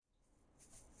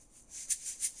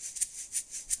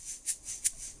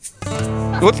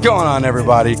What's going on,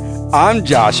 everybody? I'm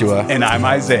Joshua. And I'm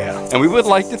Isaiah. And we would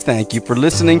like to thank you for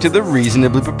listening to the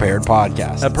Reasonably Prepared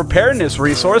podcast, A preparedness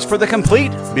resource for the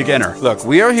complete beginner. Look,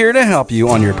 we are here to help you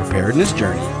on your preparedness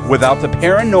journey Without the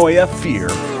paranoia, fear,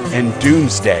 and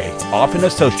doomsday often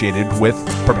associated with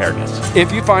preparedness.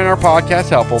 If you find our podcast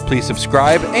helpful, please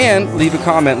subscribe and leave a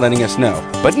comment letting us know.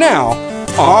 But now,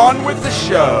 On with the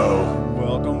show.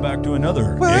 Welcome back to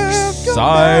another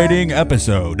exciting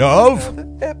episode of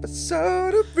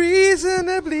episode of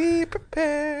Reasonably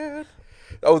Prepared.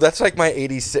 Oh, that's like my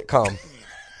 80s sitcom.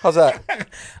 How's that?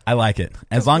 I like it.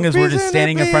 As long as we're just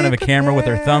standing in front of a camera with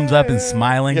our thumbs up and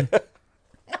smiling.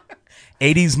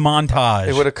 80s montage.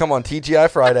 It would have come on TGI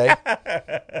Friday.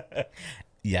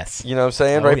 Yes. You know what I'm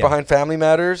saying? Oh, Right yeah. behind Family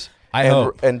Matters. I and,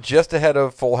 hope. And just ahead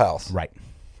of Full House. Right.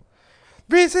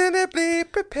 Reasonably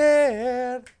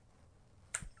Prepared.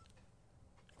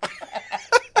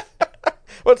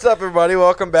 What's up, everybody?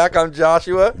 Welcome back. I'm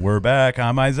Joshua. We're back.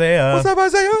 I'm Isaiah. What's up,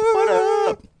 Isaiah? What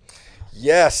up?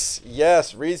 Yes.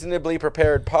 Reasonably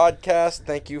Prepared podcast.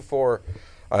 Thank you for,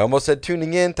 I almost said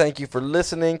tuning in. Thank you for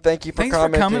listening. Thank you for Thanks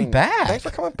commenting. for coming back. Thanks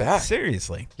for coming back.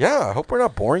 Seriously. Yeah, I hope we're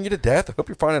not boring you to death. I hope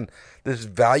you're finding this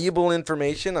valuable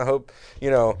information. I hope,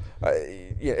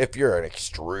 if you're an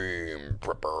extreme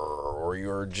prepper or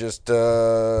you're just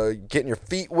getting your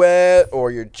feet wet or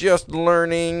you're just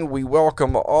learning, we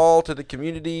welcome all to the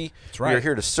community. That's right. We're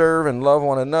here to serve and love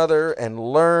one another and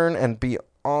learn and be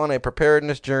on a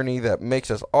preparedness journey that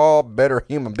makes us all better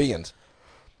human beings.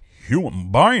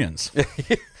 Human beings.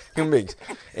 Human beings.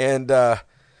 And, oh,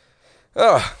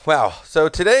 wow. So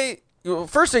today,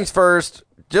 first things first,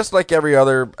 just like every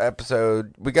other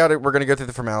episode, we're going to go through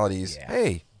the formalities. Yeah.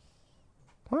 Hey,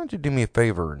 why don't you do me a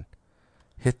favor and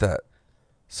hit that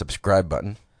subscribe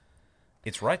button?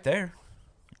 It's right there.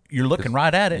 You're looking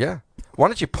right at it. Yeah. Why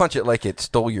don't you punch it like it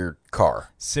stole your car,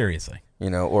 Seriously.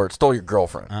 or it stole your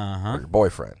girlfriend or your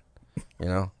boyfriend,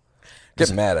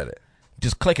 Get mad at it.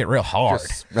 Just click it real hard.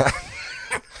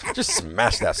 Just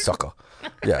smash that sucker.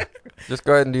 Yeah. Just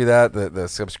go ahead and do that. The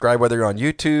subscribe, whether you're on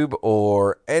YouTube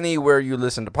or anywhere you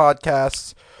listen to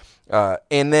podcasts.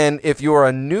 And then if you're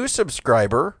a new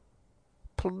subscriber,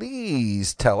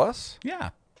 please tell us. Yeah.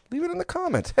 Leave it in the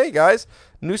comments. Hey, guys,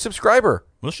 new subscriber.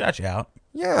 We'll shout you out.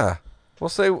 Yeah.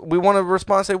 We want to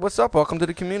respond, say, what's up? Welcome to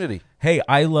the community. Hey,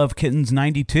 I love kittens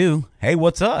 92. Hey,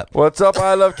 what's up? What's up?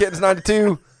 I love Kittens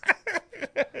 92.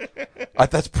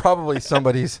 That's probably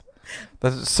somebody's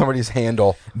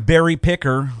handle. Barry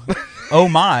Picker. Oh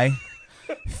my.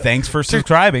 Thanks for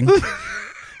subscribing.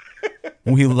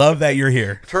 We love that you're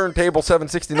here. Turntable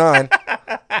 769.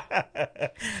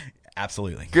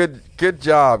 Absolutely. Good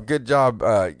job.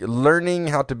 Learning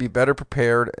how to be better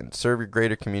prepared and serve your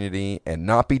greater community and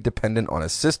not be dependent on a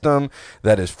system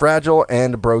that is fragile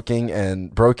and broken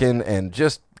and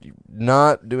just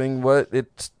not doing what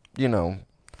it's,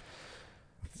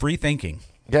 Free thinking.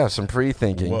 Yeah, some free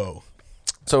thinking. Whoa.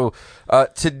 So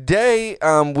today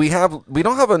we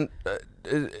don't have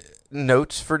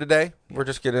notes for today. We're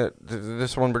just gonna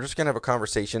have a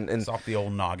conversation and It's off the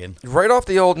old noggin. right off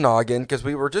the old noggin because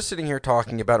we were just sitting here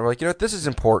talking about it. We're like, what, this is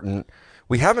important.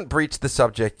 We haven't breached the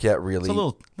subject yet, really. It's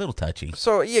a little touchy.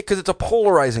 So yeah, because it's a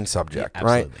polarizing subject, Yeah,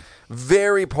 right? absolutely.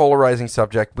 Very polarizing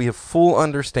subject. We have full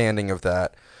understanding of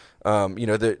that.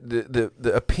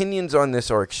 The opinions on this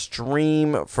are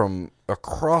extreme from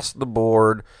across the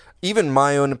board. Even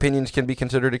my own opinions can be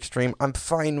considered extreme. I'm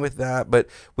fine with that, but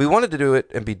we wanted to do it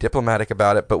and be diplomatic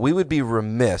about it. But we would be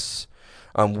remiss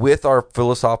with our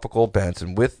philosophical bents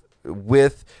and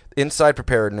with inside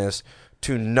preparedness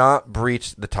to not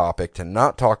breach the topic, to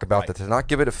not talk about that, to not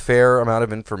give it a fair amount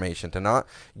of information, to not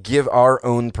give our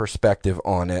own perspective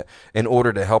on it in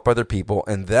order to help other people.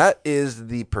 And that is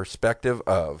the perspective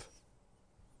of,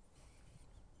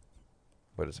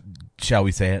 what is it? Shall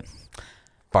we say it?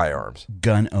 Firearms.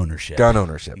 Gun ownership. Gun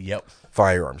ownership. Yep.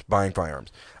 Firearms. Buying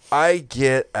firearms. I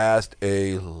get asked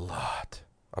a lot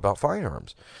about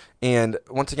firearms. And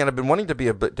once again, I've been wanting to be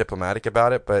a bit diplomatic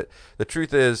about it, but the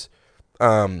truth is,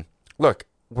 look,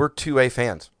 we're 2A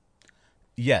fans.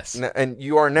 Yes. And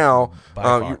you are now, By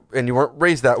far. and you weren't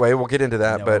raised that way. We'll get into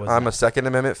that, No, I but was I'm a not. Second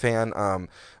Amendment fan.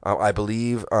 I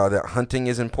believe that hunting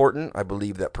is important. I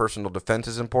believe that personal defense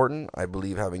is important. I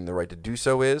believe having the right to do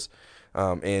so is.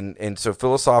 And so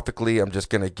philosophically, I'm just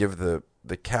going to give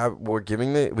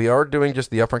we are doing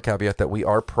just the upfront caveat that we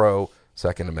are pro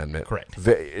Second Amendment. Correct.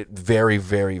 Very,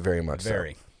 very, very much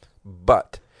Very. so.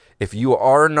 But if you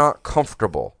are not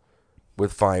comfortable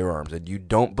with firearms and you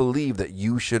don't believe that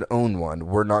you should own one,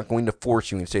 we're not going to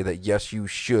force you and say that yes, you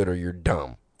should or you're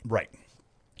dumb. Right.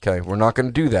 Okay, we're not going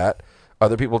to do that.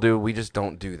 Other people do. We just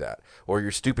don't do that. Or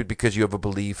you're stupid because you have a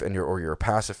belief and you're a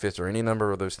pacifist or any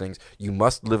number of those things. You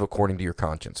must live according to your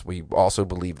conscience. We also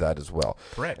believe that as well.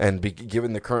 Correct. And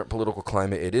given the current political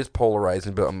climate, it is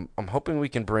polarizing, but I'm hoping we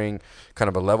can bring kind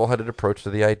of a level-headed approach to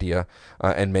the idea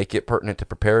and make it pertinent to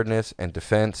preparedness and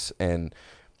defense and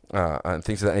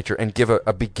things of that nature, and give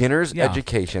a beginner's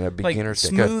education, a beginner's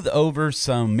smooth over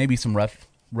some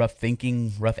rough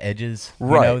thinking, rough edges,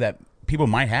 right, that people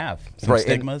might have, some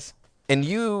stigmas. And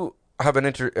you have an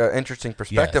interesting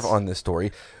perspective on this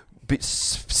story,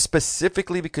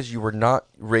 specifically because you were not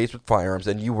raised with firearms,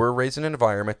 and you were raised in an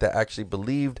environment that actually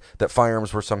believed that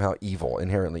firearms were somehow evil,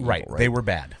 inherently evil. Right, they were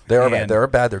bad. They are bad. They are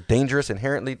bad. They're dangerous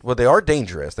inherently. Well, they are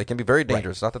dangerous. They can be very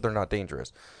dangerous. Right. Not that they're not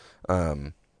dangerous.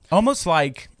 Almost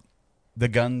like the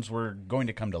guns were going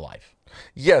to come to life.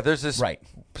 Yeah, there's this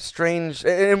strange,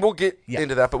 and we'll get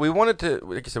into that. But we wanted to,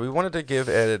 like I said, we wanted to give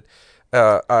Ed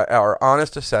our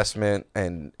honest assessment,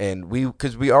 and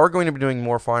because we are going to be doing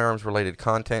more firearms related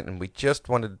content, and we just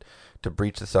wanted to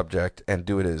breach the subject and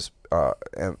do it as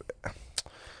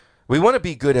we want to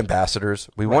be good ambassadors.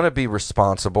 We want to be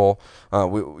responsible.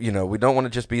 We don't want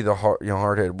to just be the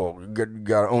hard-headed. Well, you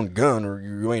got to own a gun or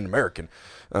you ain't American.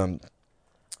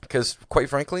 Because quite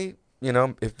frankly,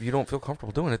 if you don't feel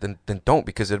comfortable doing it, then don't,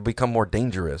 because it'll become more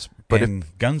dangerous.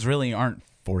 But guns really aren't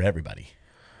for everybody.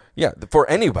 Yeah, for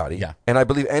anybody. Yeah. And I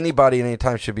believe anybody at any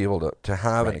time should be able to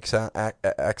have an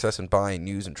access and buy and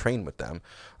use and train with them,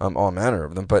 all manner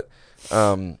of them. But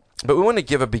we want to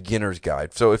give a beginner's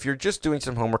guide. So if you're just doing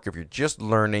some homework, if you're just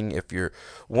learning, if you're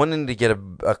wanting to get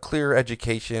a clear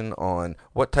education on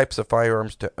what types of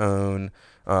firearms to own,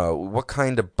 what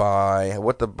kind to buy,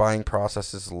 what the buying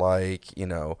process is like,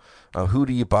 who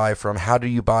do you buy from, how do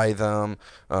you buy them,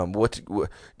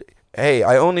 hey,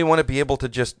 I only want to be able to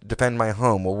just defend my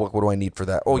home. Well, what do I need for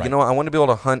that? Oh, what? I want to be able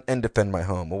to hunt and defend my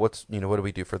home. Well, what do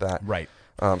we do for that? Right.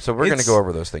 So we're going to go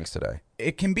over those things today.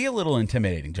 It can be a little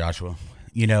intimidating, Joshua.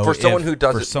 For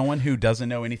someone who doesn't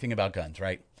know anything about guns,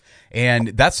 right? And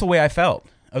that's the way I felt.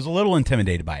 I was a little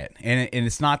intimidated by it, and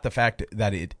it's not the fact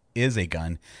that it is a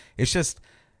gun. It's just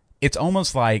it's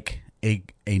almost like a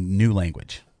new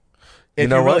language. If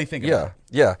you really think about it.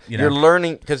 Yeah. You're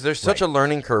learning, because there's such a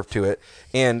learning curve to it,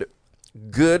 and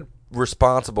good,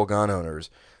 responsible gun owners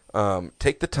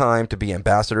take the time to be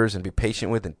ambassadors and be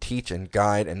patient with and teach and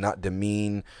guide and not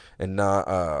demean and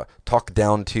not talk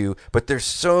down to. But there's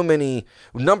so many.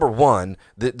 Number one,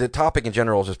 the topic in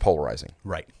general is just polarizing.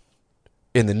 Right.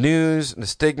 In the news, the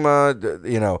stigma,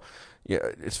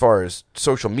 as far as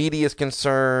social media is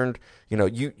concerned,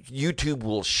 YouTube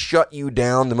will shut you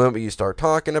down the moment you start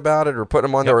talking about it or put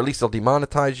them on there, or at least they'll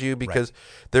demonetize you because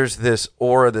there's this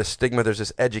aura, this stigma, there's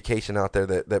this education out there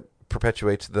that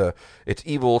perpetuates it's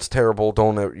evil, it's terrible,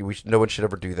 no one should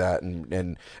ever do that,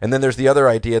 and then there's the other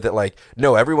idea that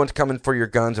no, everyone's coming for your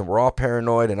guns and we're all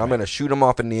paranoid and I'm going to shoot them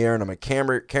off in the air and I'm going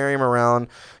to carry them around,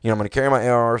 I'm going to carry my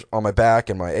ARs on my back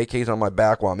and my AKs on my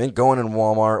back while I'm going in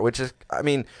Walmart, which is,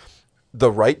 the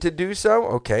right to do so,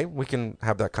 okay, we can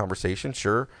have that conversation,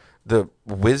 sure. The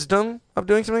wisdom of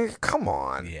doing something, come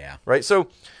on. Yeah. Right? So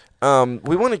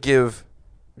we want to give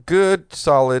good,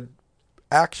 solid,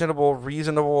 actionable,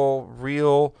 reasonable,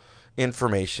 real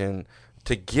information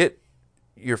to get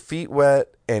your feet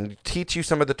wet and teach you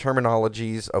some of the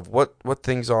terminologies of what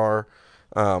things are,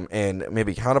 and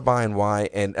maybe how to buy and why.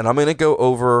 And I'm going to go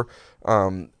over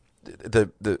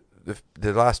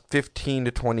the last 15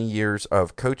 to 20 years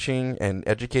of coaching and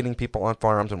educating people on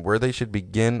firearms and where they should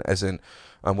begin, as in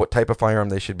what type of firearm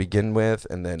they should begin with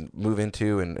and then move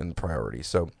into and priorities.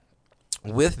 So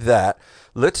with that,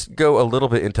 let's go a little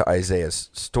bit into Isaiah's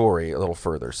story a little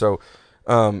further. So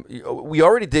we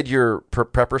already did your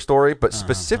prepper story, but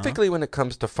specifically when it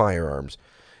comes to firearms,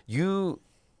 you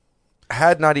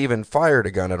had not even fired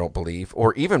a gun, I don't believe,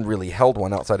 or even really held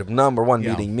one outside of number one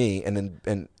meeting me and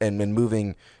then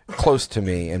moving close to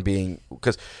me and being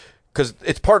because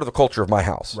it's part of the culture of my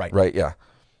house, right? Yeah.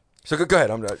 So go ahead.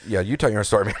 You tell your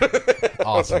story, man.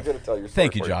 Awesome. I'm gonna tell your story.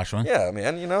 Thank you, Joshua. Yeah,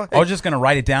 man. I was just gonna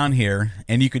write it down here,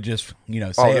 and you could just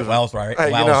say it while I was writing.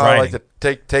 Hey, I like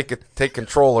to take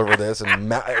control over this,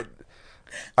 and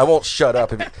I won't shut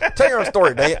up. Tell your own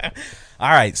story, man. All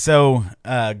right, so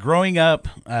growing up,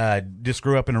 just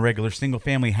grew up in a regular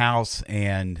single-family house,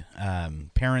 and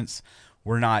parents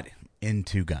were not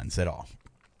into guns at all.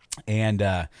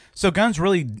 And so guns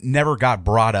really never got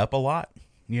brought up a lot,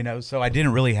 so I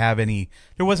didn't really have any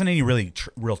 – there wasn't any really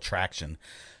real traction.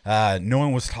 No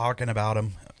one was talking about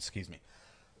them. Excuse me.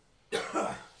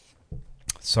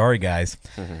 Sorry, guys.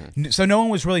 So no one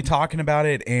was really talking about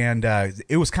it, and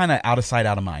it was kind of out of sight,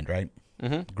 out of mind, right?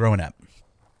 Growing up.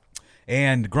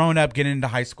 And growing up, getting into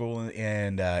high school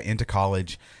and into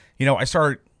college, I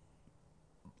started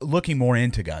looking more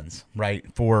into guns, right,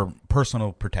 for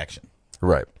personal protection.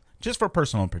 Right. Just for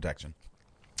personal protection.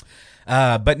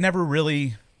 But never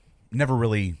really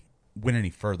went any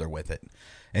further with it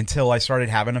until I started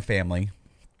having a family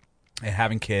and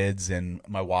having kids and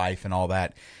my wife and all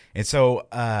that. And so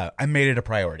I made it a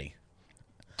priority.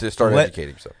 To start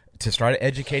educating yourself. To start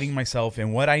educating myself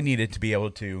in what I needed to be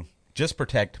able to just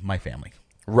protect my family.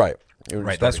 Right.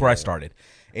 Right. That's where I started.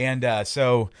 And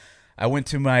so I went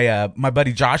to my my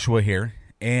buddy Joshua here,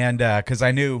 and because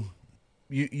I knew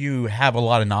you have a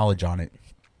lot of knowledge on it.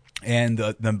 And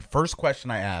the first question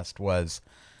I asked was,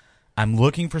 I'm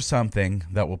looking for something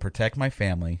that will protect my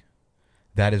family,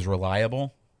 that is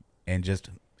reliable, and just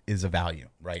is a value,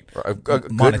 right? A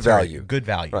good value. Good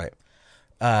value.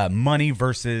 Right. Money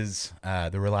versus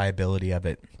the reliability of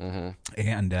it. Mm-hmm.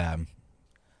 And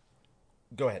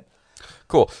go ahead.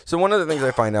 Cool. So one of the things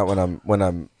I find out when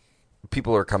I'm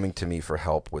people are coming to me for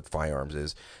help with firearms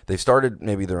is they've started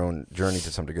maybe their own journey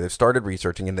to some degree. They've started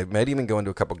researching, and they might even go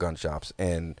into a couple gun shops.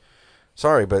 And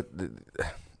sorry, but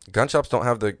gun shops don't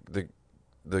have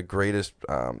the greatest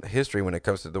history when it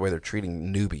comes to the way they're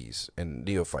treating newbies and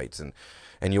neophytes.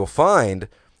 And you'll find,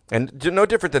 and no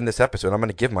different than this episode, I'm going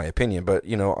to give my opinion, but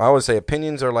I always say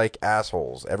opinions are like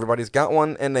assholes. Everybody's got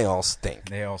one, and they all stink.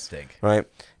 They all stink. Right?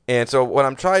 And so what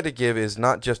I'm trying to give is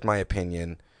not just my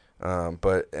opinion,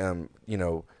 but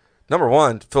number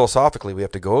one, philosophically, we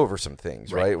have to go over some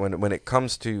things, right? When it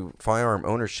comes to firearm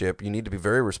ownership, you need to be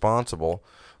very responsible.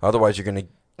 Otherwise, you're going to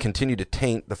continue to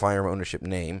taint the firearm ownership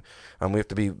name. We have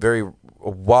to be very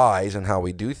wise in how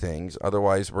we do things.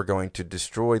 Otherwise, we're going to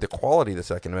destroy the quality of the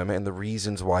Second Amendment and the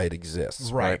reasons why it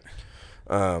exists. Right.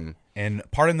 And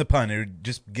pardon the pun, it would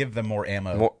just give them more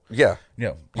ammo.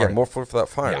 More food for that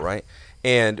fire, right?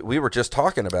 And we were just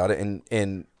talking about it,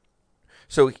 and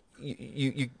so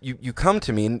you come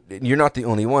to me, and you're not the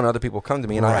only one. Other people come to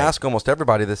me, and I ask almost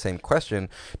everybody the same question,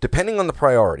 depending on the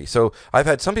priority. So I've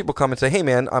had some people come and say, "Hey,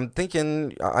 man, I'm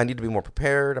thinking I need to be more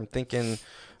prepared. I'm thinking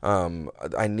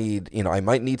I need, I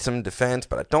might need some defense,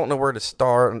 but I don't know where to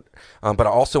start. But I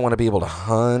also want to be able to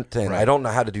hunt, and I don't know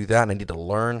how to do that, and I need to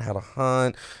learn how to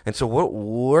hunt. And so what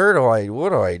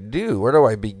do I do? Where do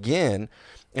I begin?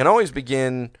 And I always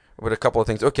begin with a couple of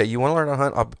things. Okay, you want to learn how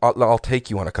to hunt? I'll take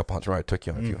you on a couple hunts. Right, I took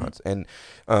you on a few hunts, and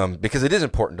because it is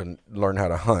important to learn how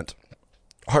to hunt,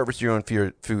 harvest your own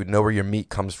food, know where your meat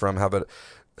comes from, have a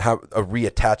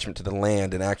reattachment to the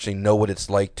land, and actually know what it's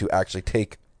like to actually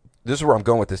take. This is where I'm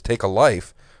going with this. Take a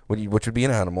life, which would be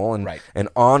an animal, and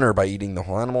honor by eating the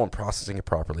whole animal and processing it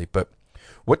properly. But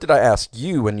what did I ask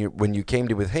you when you came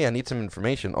to with? Hey, I need some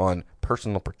information on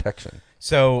personal protection.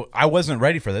 So I wasn't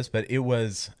ready for this, but it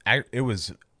was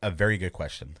a very good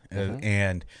question,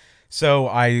 and so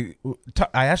I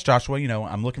asked Joshua.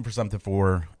 I'm looking for something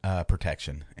for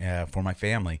protection for my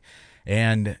family,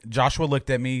 and Joshua looked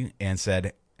at me and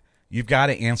said, "You've got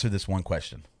to answer this one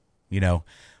question.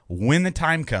 When the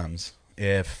time comes,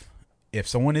 if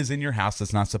someone is in your house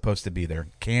that's not supposed to be there,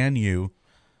 can you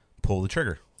pull the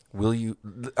trigger? Will you?"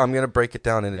 I'm going to break it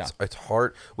down, and it's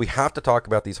hard. We have to talk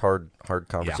about these hard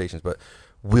conversations, but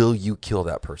will you kill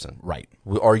that person? Right.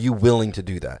 Are you willing to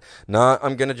do that? Not,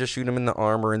 I'm going to just shoot him in the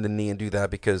arm or in the knee and do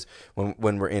that, because when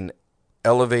we're in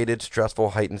elevated, stressful,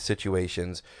 heightened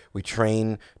situations, we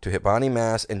train to hit body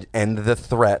mass and end the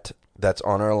threat that's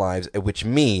on our lives, which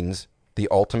means the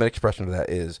ultimate expression of that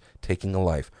is taking a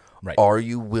life. Right. Are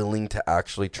you willing to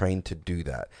actually train to do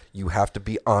that? You have to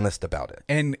be honest about it.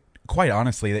 And quite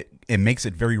honestly, it makes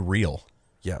it very real.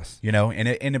 Yes.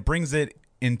 And it brings it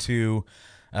into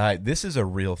this is a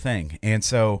real thing. And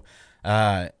so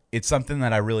it's something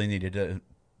that I really needed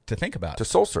to think about. To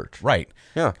soul search. Right.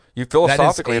 Yeah. You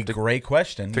philosophically that is a great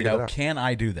question. Can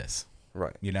I do this?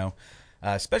 Right.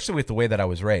 Especially with the way that I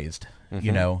was raised,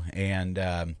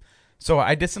 and so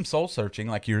I did some soul searching,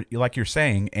 like you're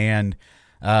saying, and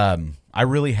I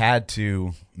really had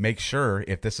to make sure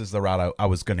if this is the route I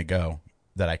was going to go,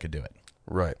 that I could do it.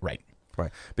 Right. Right.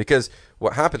 Right. Because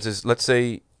what happens is, let's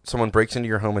say someone breaks into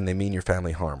your home and they mean your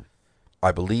family harm.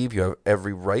 I believe you have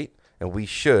every right, and we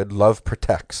should. Love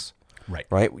protects. Right.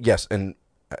 Right. Yes. And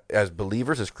as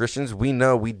believers, as Christians, we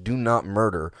know we do not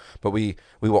murder, but we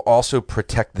will also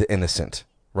protect the innocent.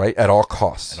 Right. At all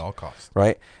costs. At all costs.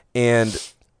 Right. And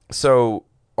so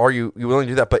are you willing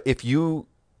to do that? But if you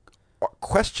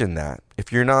question that,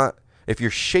 if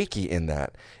you're shaky in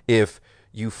that, if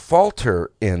you falter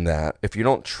in that, if you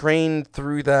don't train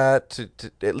through that to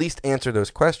at least answer those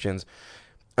questions,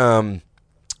 having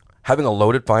a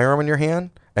loaded firearm in your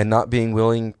hand and not being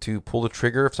willing to pull the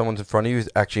trigger if someone's in front of you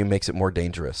actually makes it more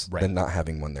dangerous Right. than not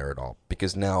having one there at all.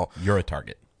 Because now, You're a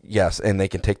target. yes, and they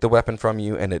can take the weapon from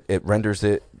you, and it renders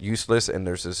it useless. And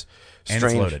there's this strange,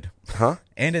 And it's loaded. huh?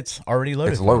 And it's already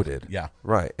loaded. It's loaded. Yeah.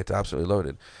 Right. It's absolutely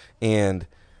loaded. And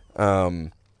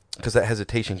because that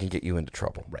hesitation can get you into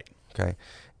trouble. Right. Okay.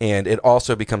 And it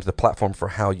also becomes the platform for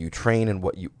how you train and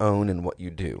what you own and what you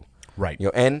do. Right.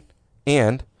 You know,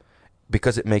 and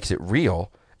because it makes it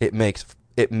real, it makes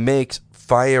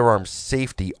firearm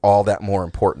safety all that more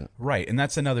important. Right. And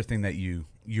that's another thing that you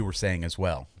were saying as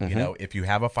well. Mm-hmm. You know, if you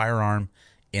have a firearm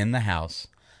in the house,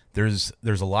 there's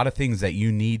a lot of things that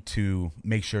you need to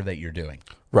make sure that you're doing.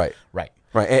 Right. Right.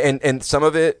 Right. And some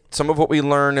of what we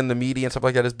learn in the media and stuff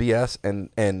like that is BS,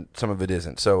 and some of it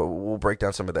isn't. So we'll break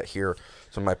down some of that here,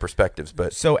 some of my perspectives.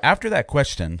 But So after that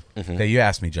question Mm-hmm. that you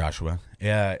asked me, Joshua,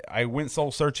 I went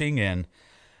soul searching and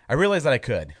I realized that I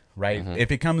could, right? Mm-hmm.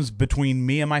 If it comes between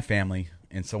me and my family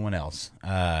and someone else,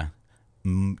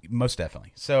 most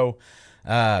definitely. So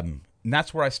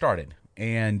that's where I started.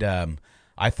 And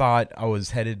I thought I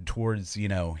was headed towards,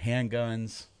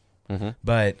 handguns, Mm-hmm.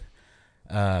 but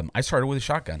I started with a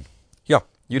shotgun. yeah,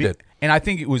 you did. And I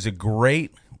think it was a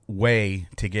great way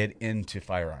to get into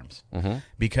firearms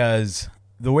because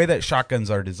the way that shotguns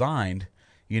are designed,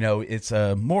 it's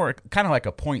a more kind of like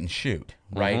a point and shoot,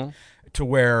 right? To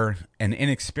where an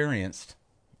inexperienced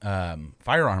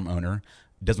firearm owner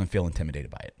doesn't feel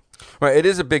intimidated by it. Right. It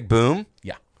is a big boom.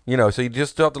 Yeah. So you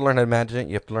just still have to learn how to imagine it.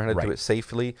 You have to learn how to do Right. it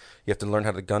safely. You have to learn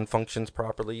how the gun functions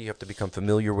properly. You have to become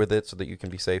familiar with it so that you can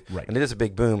be safe. Right. And it is a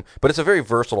big boom, but it's a very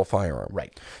versatile firearm.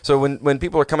 Right. So when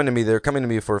people are coming to me, they're coming to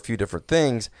me for a few different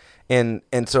things. And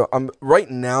so I'm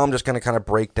just going to kind of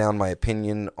break down my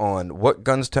opinion on what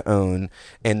guns to own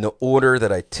and the order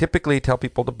that I typically tell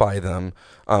people to buy them.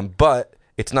 But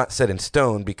it's not set in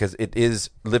stone because it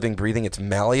is living, breathing. It's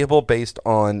malleable based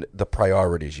on the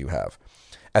priorities you have.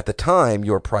 At the time,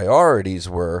 your priorities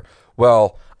were,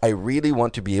 well, I really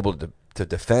want to be able to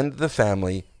defend the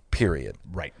family, period.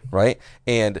 Right. Right?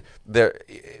 And there,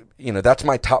 that's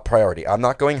my top priority. I'm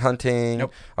not going hunting.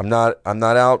 Nope. I'm not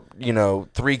out,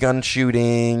 3-gun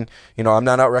shooting. I'm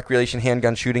not out recreation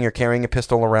handgun shooting or carrying a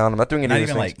pistol around. I'm not doing any Not of those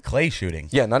even things. like clay shooting.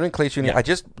 Yeah, not even clay shooting. Yeah. I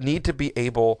just need to be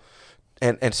able,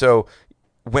 and so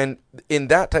when in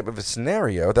that type of a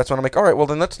scenario, that's when I'm like, all right, well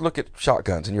then let's look at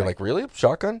shotguns. And you're like, really,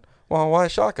 shotgun? Well, why a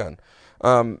shotgun?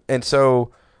 And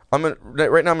so right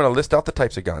now I'm gonna list out the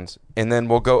types of guns, and then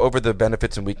we'll go over the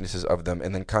benefits and weaknesses of them,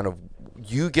 and then kind of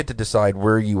you get to decide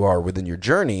where you are within your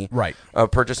journey Right. of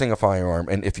purchasing a firearm,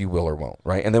 and if you will or won't,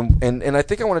 right? And then and I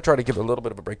think I want to try to give a little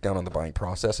bit of a breakdown on the buying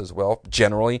process as well.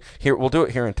 Generally, here we'll do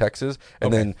it here in Texas,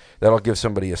 and then that'll give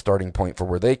somebody a starting point for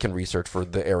where they can research for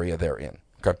the area they're in.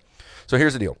 Okay, so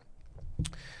here's the deal.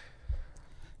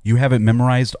 You haven't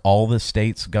memorized all the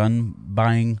states' gun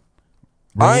buying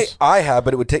rules? I have,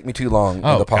 but it would take me too long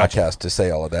on Oh, the podcast gotcha. to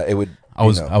say all of that. It would. I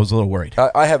was a little worried.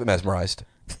 I have it mesmerized.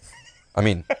 I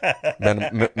mean,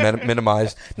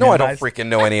 minimized. No, I don't Minimized? freaking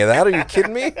know any of that. Are you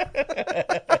kidding me?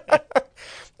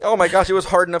 Oh my gosh, it was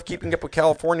hard enough keeping up with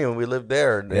California when we lived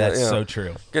there. That's so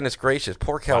true. Goodness gracious,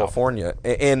 poor California.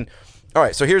 And all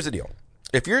right, so here's the deal.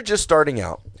 If you're just starting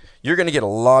out, you're going to get a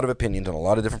lot of opinions on a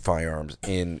lot of different firearms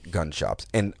in gun shops.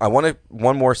 And I want to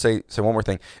say one more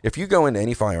thing. If you go into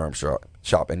any firearm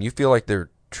shop and you feel like they're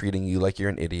treating you like you're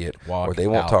an idiot, Walk or they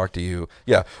won't out. talk to you,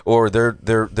 or they're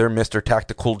Mr.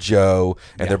 Tactical Joe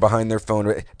and they're behind their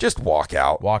phone, just walk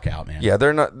out. Walk out, man. Yeah,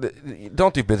 they're not.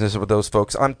 Don't do business with those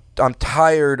folks. I'm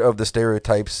tired of the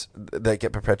stereotypes that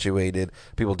get perpetuated.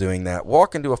 People doing that.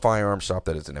 Walk into a firearm shop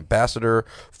that is an ambassador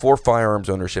for firearms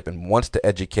ownership and wants to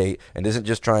educate and isn't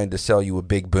just trying to sell you a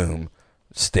big boom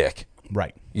stick.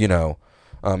 Right.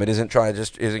 It isn't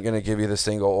going to give you the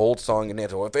single old song and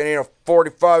dance. Well, if it ain't a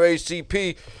 45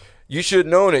 ACP, you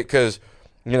shouldn't own it because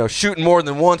shooting more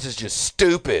than once is just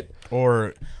stupid.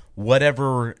 Or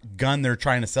whatever gun they're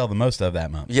trying to sell the most of that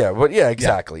month. Yeah, but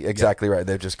exactly right.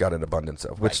 They've just got an abundance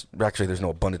of, which actually there's no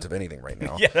abundance of anything right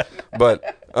now. Yeah.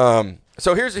 But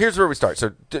so here's where we start. So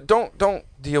don't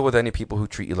deal with any people who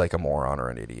treat you like a moron or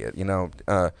an idiot.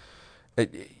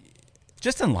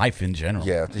 Just in life in general.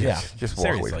 Just walk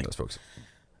away Seriously. from those folks.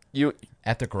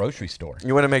 At the grocery store.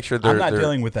 You want to make sure I'm not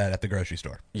dealing with that at the grocery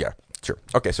store. Yeah, sure.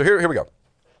 Okay, so here we go.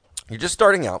 You're just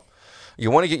starting out.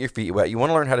 You want to get your feet wet. You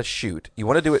want to learn how to shoot. You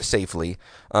want to do it safely.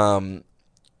 I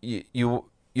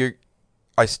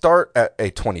start at a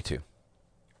 22.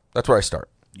 That's where I start.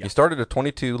 Yeah. You start at a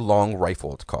 22 long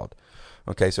rifle. It's called.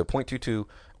 Okay, so .22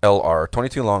 LR,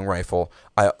 22 long rifle.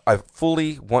 I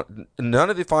fully want, none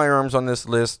of the firearms on this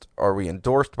list are we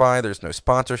endorsed by. There's no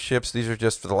sponsorships. These are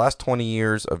just for the last 20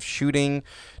 years of shooting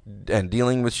and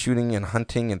dealing with shooting and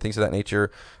hunting and things of that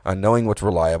nature, knowing what's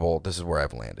reliable. This is where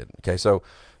I've landed. Okay, so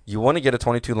you want to get a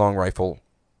 22 long rifle.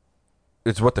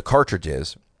 It's what the cartridge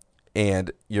is.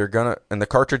 And the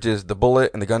cartridge is the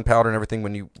bullet and the gunpowder and everything.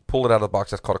 When you pull it out of the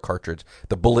box, that's called a cartridge.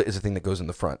 The bullet is the thing that goes in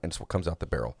the front, and it's what comes out the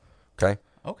barrel. Okay?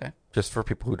 Okay. Just for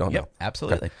people who don't know.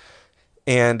 Absolutely. Okay.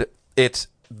 And it's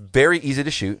very easy to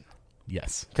shoot.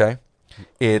 Yes. Okay?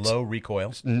 It's low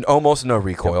recoil. Almost no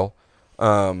recoil.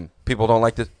 People don't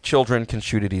like that children can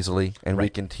shoot it easily, and we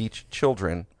can teach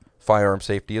children firearm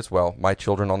safety as well. My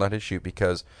children all know how to shoot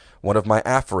because one of my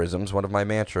aphorisms, one of my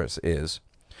mantras is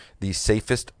the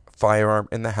safest firearm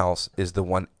in the house is the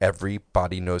one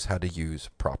everybody knows how to use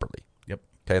properly. Yep.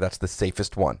 Okay, that's the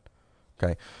safest one.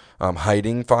 Okay.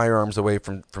 Hiding firearms away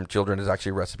from children is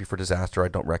actually a recipe for disaster. I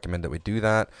don't recommend that we do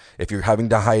that. If you're having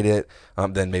to hide it,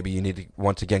 then maybe you need to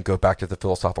once again go back to the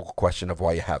philosophical question of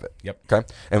why you have it. Yep.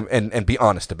 Okay. And be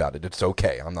honest about it. It's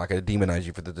okay. I'm not going to demonize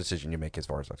you for the decision you make as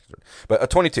far as that's concerned. But a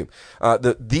 22,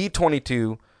 the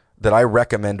 22 that I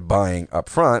recommend buying up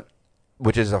front,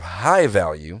 which is of high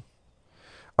value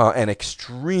and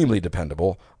extremely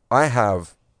dependable. I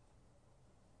have.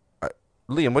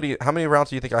 Liam, how many rounds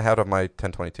do you think I had of my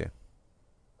 10/22?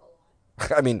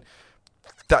 I mean,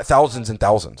 thousands and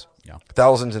thousands. Yeah.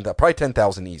 Thousands and probably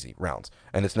 10,000 easy rounds,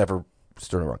 and it's never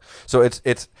stood wrong. So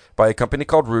it's by a company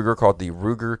called Ruger, called the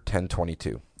Ruger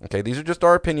 10/22. Okay, these are just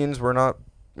our opinions. We're not,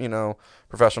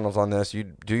 professionals on this. You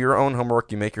do your own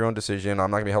homework. You make your own decision.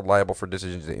 I'm not going to be held liable for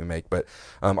decisions that you make, but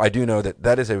I do know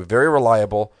that is a very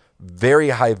reliable,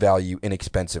 very high value,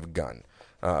 inexpensive gun,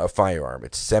 a firearm.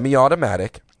 It's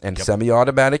semi-automatic. And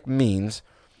semi-automatic means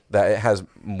that it has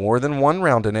more than one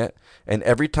round in it, and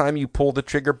every time you pull the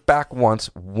trigger back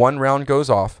once, one round goes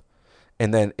off,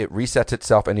 and then it resets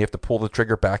itself, and you have to pull the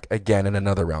trigger back again, and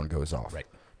another round goes off. Right.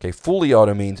 Okay, fully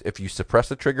auto means if you suppress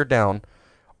the trigger down,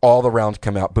 all the rounds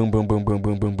come out, boom, boom, boom, boom,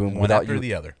 boom, boom, boom. One after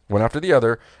the other. One after the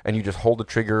other, and you just hold the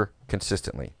trigger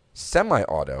consistently.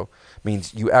 Semi-auto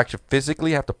means you actually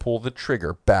physically have to pull the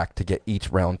trigger back to get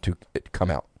each round to come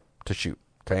out, to shoot.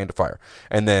 Okay, and to fire.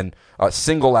 And then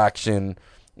single action,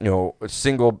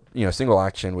 single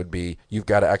action would be you've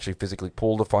got to actually physically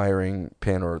pull the firing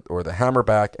pin or the hammer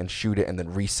back and shoot it and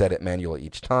then reset it manually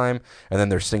each time. And then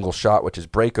there's single shot, which is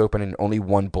break open and only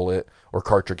one bullet or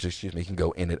cartridge, can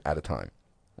go in it at a time.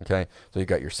 Okay, so you've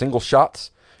got your single shots,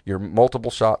 your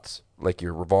multiple shots, like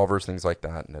your revolvers, things like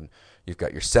that. And then you've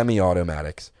got your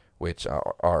semi-automatics, which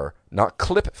are not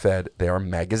clip fed, they are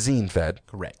magazine fed.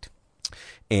 Correct.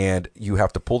 And you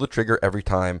have to pull the trigger every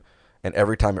time, and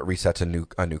every time it resets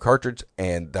a new cartridge,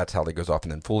 and that's how it goes off.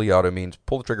 And then fully auto means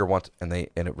pull the trigger once, and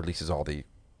it releases all the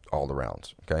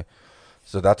rounds. Okay,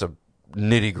 so that's a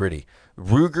nitty gritty.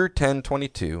 Ruger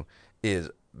 10/22 is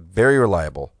very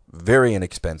reliable, very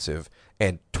inexpensive,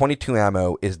 and 22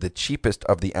 ammo is the cheapest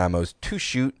of the ammos to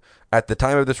shoot. At the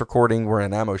time of this recording, we're in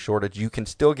an ammo shortage. You can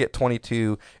still get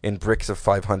 22 in bricks of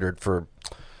 500 for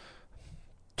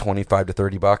 $25 to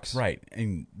 $30. Right,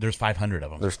 and there's 500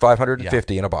 of them. There's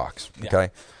 550 in a box.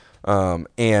 Okay,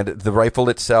 and the rifle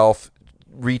itself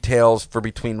retails for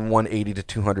between $180 to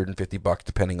 $250,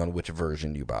 depending on which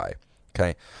version you buy.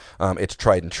 Okay, it's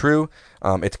tried and true.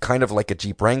 It's kind of like a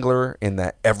Jeep Wrangler in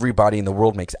that everybody in the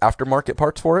world makes aftermarket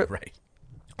parts for it. Right.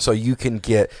 So you can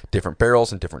get different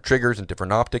barrels and different triggers and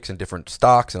different optics and different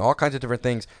stocks and all kinds of different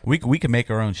things. We can make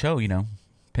our own show.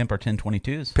 Pimp our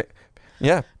 10/22s.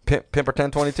 Yeah, pimp our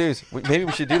 10/22s. Maybe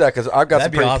we should do that because I've got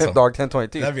some pretty awesome. pimp dog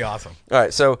 10/22s. That'd be awesome. All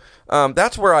right, so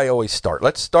that's where I always start.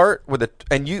 Let's start with a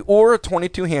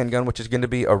 22 handgun, which is going to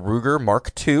be a Ruger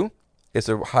Mark II. It's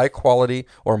a high quality,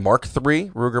 or Mark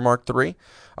III, Ruger Mark III,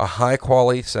 a high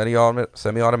quality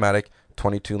semi-automatic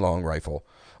 22 long rifle,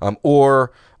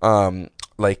 or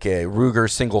like a Ruger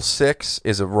Single 6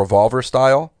 is a revolver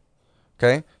style.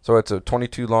 Okay, so it's a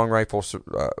 22 long rifle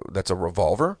that's a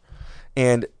revolver,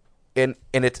 and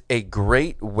it's a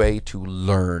great way to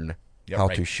learn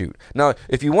to shoot. Now,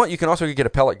 if you want, you can also get a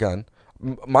pellet gun.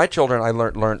 My children,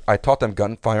 I taught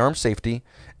them firearm safety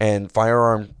and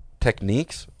firearm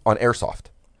techniques on airsoft.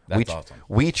 That's awesome.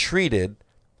 We treated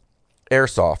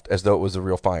airsoft as though it was a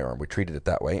real firearm. We treated it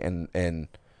that way. And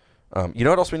you know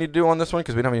what else we need to do on this one?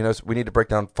 Because we don't have any notes. We need to break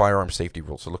down firearm safety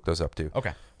rules. So look those up too.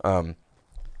 Okay.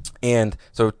 And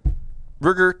so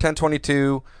Ruger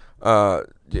 10/22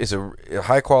 is a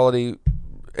high quality.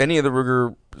 Any of the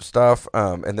Ruger stuff,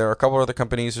 and there are a couple of other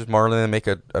companies. There's Marlin. They make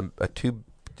a tube.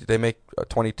 They make a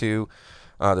 22.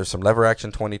 There's some lever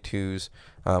action 22s,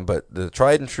 but the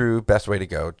tried and true best way to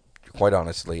go, quite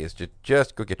honestly, is to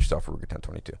just go get yourself a Ruger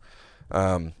 1022.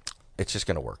 It's just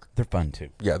going to work. They're fun too.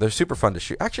 Yeah, they're super fun to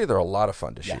shoot. Actually, they're a lot of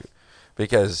fun to shoot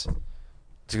because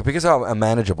how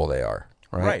manageable they are.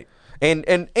 Right.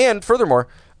 And furthermore,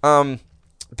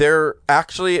 they're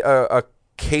actually a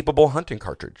capable hunting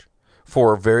cartridge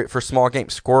for small game.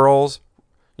 Squirrels,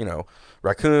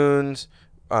 raccoons,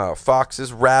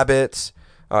 foxes, rabbits,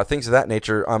 things of that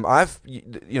nature.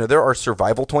 There are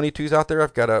survival 22s out there.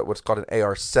 I've got what's called an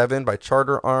AR-7 by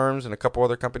Charter Arms, and a couple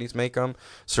other companies make them.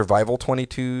 Survival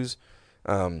 22s.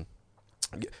 Don't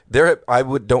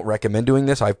recommend doing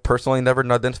this. I've personally never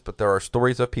done this, but there are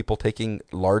stories of people taking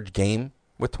large game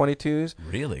with 22s.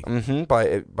 Really? Mm-hmm.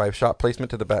 By shot placement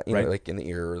to the back, like in the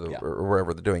ear or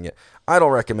wherever they're doing it. I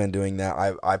don't recommend doing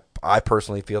that. I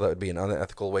personally feel that would be an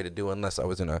unethical way to do it unless I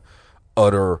was in a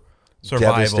utter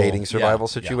devastating survival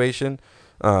situation.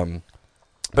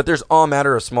 But there's all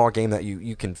matter of small game that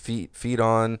you can feed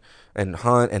on and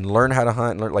hunt and learn how to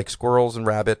hunt, and learn, like squirrels and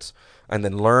rabbits, and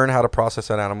then learn how to process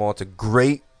that animal. It's a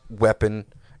great weapon.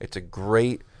 It's a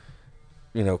great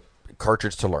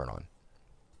cartridge to learn on.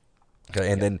 Okay,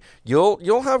 and then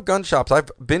you'll have gun shops. I've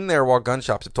been there while gun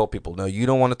shops have told people, no, you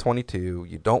don't want a 22.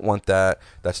 You don't want that.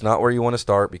 That's not where you want to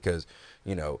start because,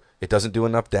 it doesn't do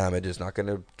enough damage. It's not going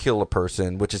to kill a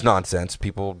person, which is nonsense.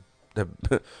 People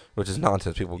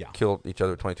kill each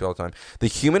other with 22 all the time. The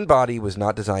human body was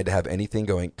not designed to have anything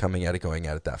coming at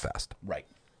it that fast. Right.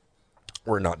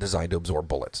 We're not designed to absorb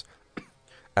bullets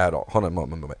at all. Hold on a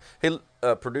moment. Hey,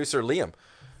 producer Liam,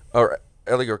 or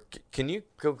Elior, can you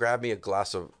go grab me a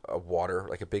glass of water,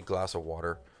 like a big glass of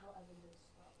water?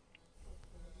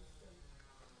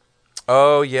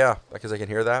 Oh yeah, because I can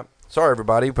hear that. Sorry,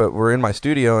 everybody, but we're in my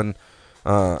studio and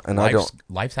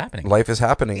life's happening. Life is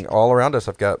happening all around us.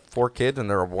 I've got 4 kids and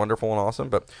they're wonderful and awesome.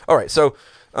 But all right, so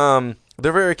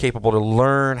they're very capable to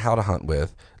learn how to hunt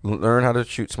with, learn how to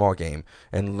shoot small game,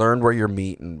 and learn where your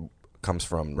meat comes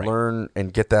from. Right. Learn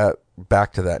and get that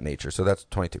back to that nature. So that's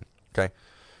 22. Okay.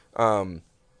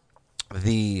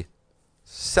 The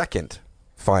second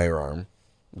firearm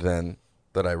then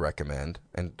that I recommend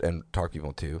and talk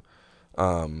people to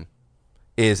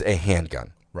is a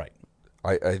handgun. Right.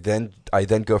 I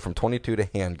then go from 22 to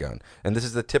handgun, and this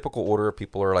is the typical order.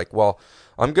 People are like, well,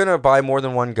 I'm gonna buy more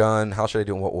than one gun. How should I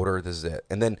do? In what order? This is it.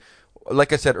 And then,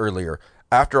 like I said earlier,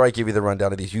 after I give you the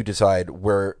rundown of these, you decide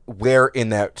where in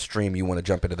that stream you want to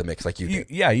jump into the mix, like you did.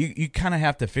 Yeah, you kind of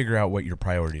have to figure out what your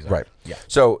priorities are. Right. Yeah.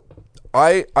 So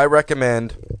I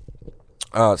recommend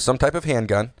some type of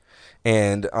handgun,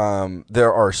 and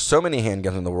there are so many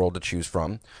handguns in the world to choose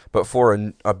from. But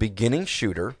for a beginning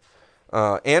shooter,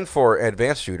 and for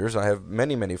advanced shooters, I have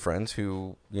many friends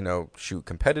who shoot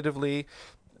competitively,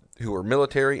 who are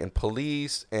military and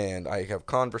police, and I have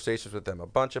conversations with them a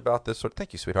bunch about this. So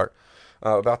thank you, sweetheart,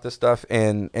 about this stuff.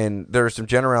 And there are some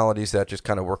generalities that just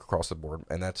kind of work across the board,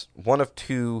 and that's one of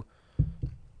two.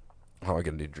 How am I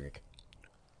going to do drink?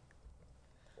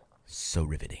 So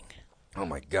riveting. Oh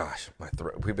my gosh, my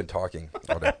throat. We've been talking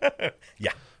all day.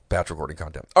 Yeah. Batch recording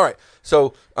content. All right,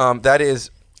 so that is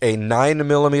a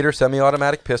 9mm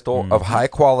semi-automatic pistol of high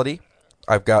quality.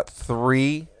 I've got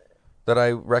 3 that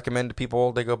I recommend to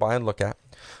people they go buy and look at,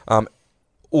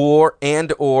 or a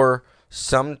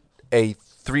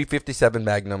 357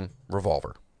 Magnum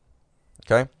revolver.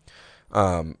 Okay,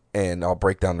 and I'll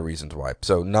break down the reasons why.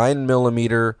 So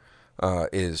 9mm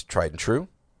is tried and true.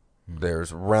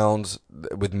 There's rounds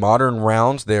with modern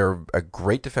rounds. They're a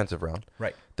great defensive round.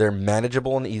 Right. They're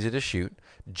manageable and easy to shoot.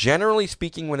 Generally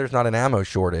speaking, when there's not an ammo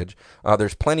shortage,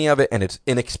 there's plenty of it, and it's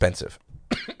inexpensive.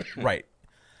 Right.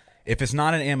 If it's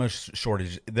not an ammo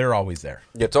shortage, they're always there.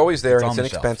 It's always there, and it's the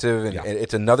inexpensive, shelf. and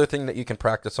it's another thing that you can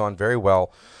practice on very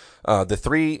well. The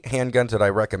 3 handguns that I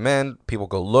recommend people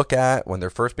go look at when they're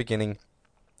first beginning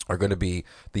are going to be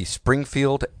the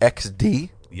Springfield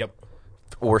XD. Yep.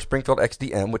 Or Springfield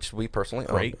XDM, which we personally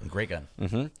own. Great gun.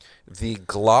 Mm-hmm. The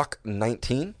Glock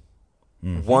 19.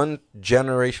 One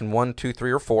generation 1, 2,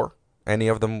 3, or 4. Any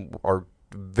of them are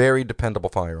very dependable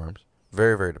firearms.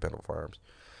 Very, very dependable firearms.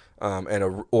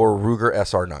 Or Ruger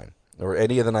SR9. Or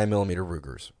any of the 9mm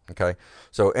Rugers. Okay?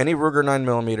 So any Ruger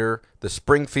 9mm, the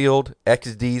Springfield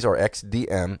XDs or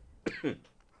XDM,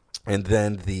 and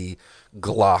then the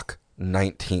Glock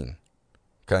 19.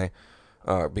 Okay?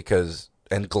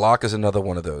 And Glock is another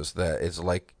one of those that is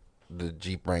like the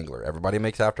Jeep Wrangler. Everybody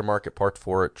makes aftermarket parts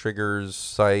for it, triggers,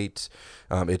 sights.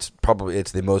 It's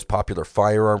the most popular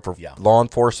firearm for law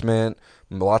enforcement,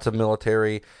 lots of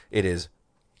military. It is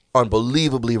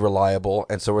unbelievably reliable,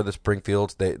 and so are the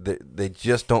Springfields. They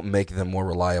just don't make them more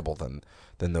reliable than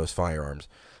than those firearms.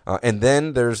 And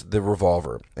then there's the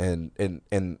revolver, and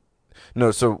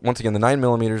no. So once again, the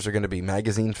 9mm are going to be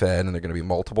magazine fed, and they're going to be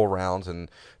multiple rounds,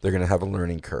 and they're going to have a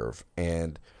learning curve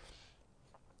and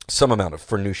some amount of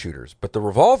for new shooters. But the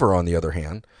revolver, on the other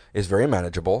hand, is very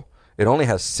manageable. It only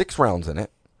has 6 rounds in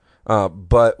it,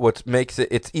 but what makes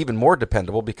it's even more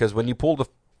dependable because when you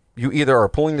you either are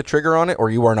pulling the trigger on it or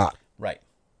you are not. Right.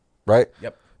 Right.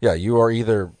 Yep. Yeah, you are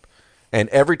either. And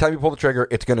every time you pull the trigger,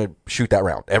 it's going to shoot that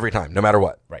round every time, no matter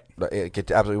what. Right. It gets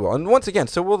absolutely well. And once again,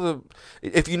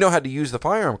 if you know how to use the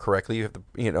firearm correctly, you have to,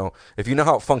 if you know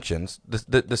how it functions,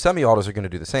 the semi-autos are going to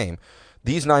do the same.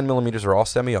 These 9mm are all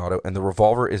semi-auto, and the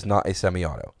revolver is not a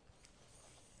semi-auto.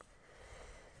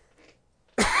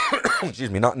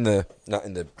 Excuse me, not in the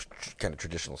kind of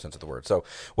traditional sense of the word. So,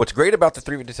 what's great about the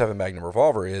 .357 Magnum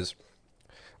revolver is,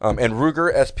 and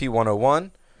Ruger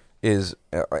SP101. Is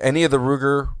any of the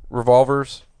Ruger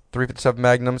revolvers, .357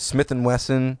 Magnum, Smith &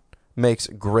 Wesson makes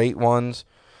great ones.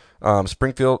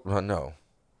 Springfield, no.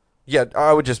 Yeah,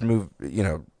 I would just move,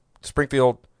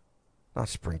 Springfield, not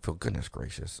Springfield, goodness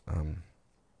gracious.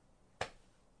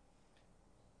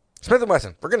 Smith &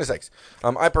 Wesson, for goodness sakes.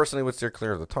 I personally would steer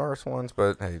clear of the Taurus ones,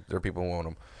 but hey, there are people who want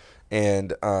them.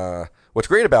 And what's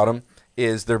great about them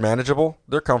is they're manageable,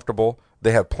 they're comfortable,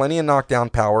 they have plenty of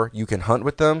knockdown power. You can hunt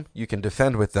with them, you can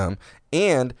defend with them,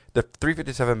 and the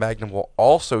 .357 Magnum will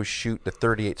also shoot the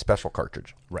 .38 Special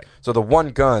cartridge. Right. So the one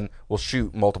gun will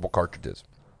shoot multiple cartridges.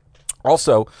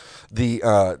 Also,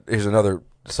 here's another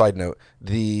side note: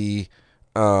 the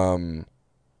Glock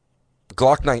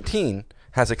 19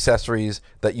 has accessories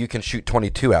that you can shoot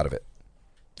 22 out of it.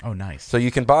 Oh, nice. So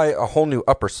you can buy a whole new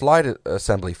upper slide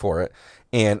assembly for it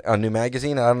and a new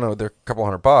magazine. I don't know, they're a couple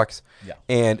 $100. Yeah.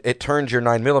 And it turns your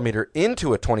 9mm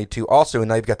into a 22 also, and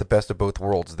now you've got the best of both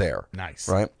worlds there. Nice.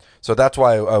 Right? So that's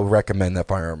why I recommend that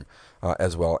firearm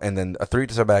as well. And then a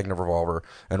 .357 Magnum revolver.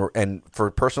 And for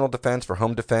personal defense, for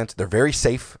home defense, they're very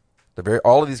safe.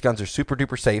 All of these guns are super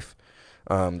duper safe.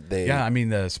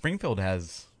 The Springfield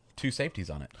has 2 safeties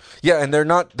on it. Yeah, and they're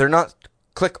not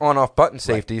click on off button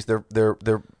safeties. Right.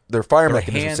 They're fire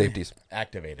mechanism safeties.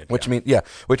 Activated. Which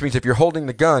means if you're holding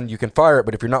the gun, you can fire it,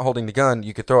 but if you're not holding the gun,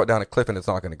 you can throw it down a cliff and it's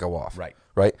not going to go off. Right.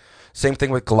 Right? Same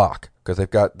thing with Glock, because they've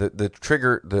got the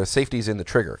trigger, the safety's in the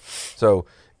trigger. So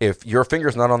if your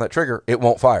finger's not on that trigger, it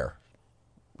won't fire.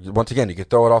 Once again, you can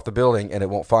throw it off the building and it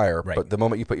won't fire, right. But the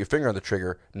moment you put your finger on the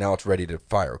trigger, now it's ready to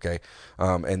fire, okay?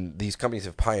 And these companies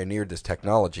have pioneered this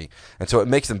technology, and so it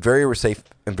makes them very safe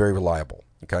and very reliable,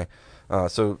 okay?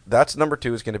 So that's number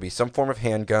 2 is going to be some form of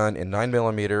handgun in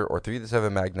 9mm or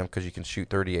 .357 Magnum, because you can shoot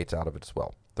 38s out of it as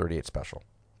well, 38 Special,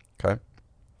 okay?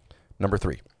 Number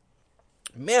 3.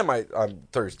 Man, I'm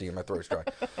thirsty and my throat's dry.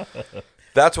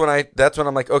 That's when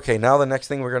I'm like, okay, now the next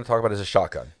thing we're going to talk about is a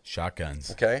shotgun.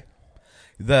 Shotguns. Okay?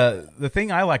 The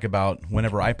thing I like about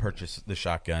whenever I purchased the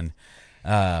shotgun,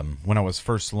 when I was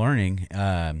first learning,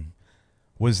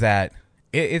 was that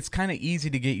it's kind of easy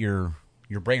to get your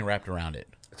brain wrapped around it.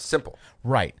 It's simple.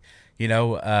 Right.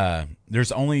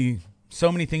 There's only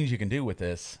so many things you can do with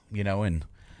this, and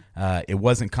it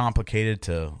wasn't complicated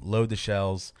to load the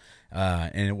shells,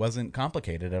 and it wasn't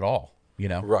complicated at all,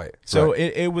 Right. So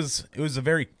right. It was a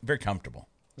very, very comfortable.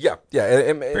 Yeah.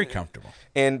 Very comfortable.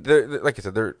 And like I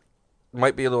said, there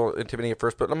might be a little intimidating at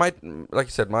first, but like you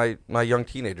said, my young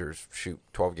teenagers shoot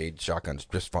 12 gauge shotguns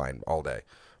just fine all day.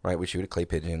 Right, we shoot at clay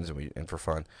pigeons and for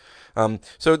fun.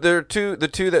 So there are the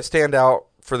two that stand out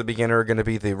for the beginner are going to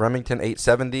be the Remington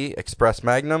 870 Express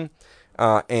Magnum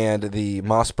and the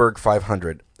Mossberg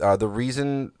 500. The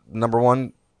reason, number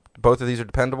 1, both of these are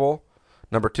dependable.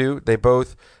 Number 2, they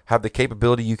both have the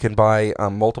capability. You can buy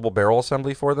multiple barrel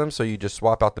assembly for them, so you just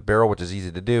swap out the barrel, which is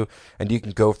easy to do, and you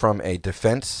can go from a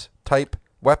defense type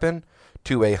weapon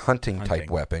to a hunting type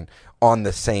weapon on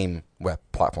the same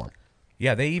platform.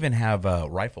 Yeah, they even have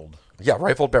rifled. Yeah,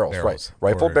 rifled barrels, right?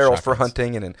 Rifled barrels for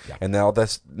hunting, and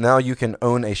now you can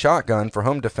own a shotgun for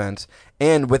home defense,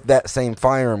 and with that same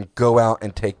firearm, go out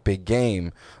and take big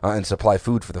game and supply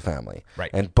food for the family. Right.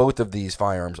 And both of these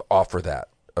firearms offer that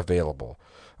available.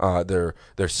 They're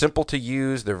simple to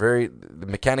use. They're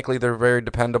mechanically very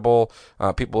dependable.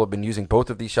 People have been using both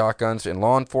of these shotguns in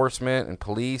law enforcement and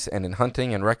police and in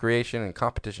hunting and recreation and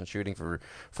competition shooting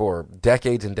for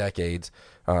decades and decades.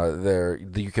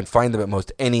 You can find them at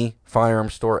most any firearm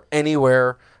store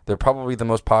anywhere. They're probably the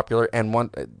most popular and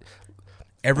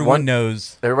everybody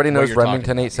knows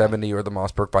Remington 870 or the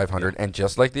Mossberg 500, and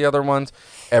just like the other ones,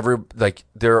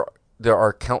 there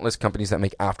are countless companies that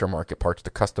make aftermarket parts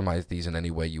to customize these in any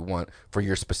way you want for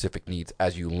your specific needs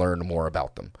as you learn more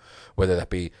about them, whether that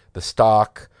be the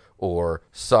stock or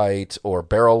sight or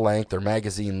barrel length or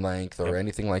magazine length or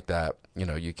anything like that,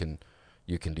 you can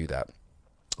do that.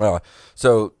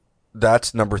 So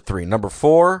that's number 3. Number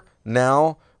 4,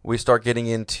 now we start getting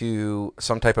into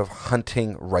some type of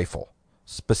hunting rifle,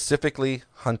 specifically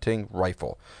hunting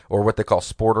rifle, or what they call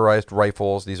sporterized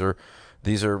rifles. These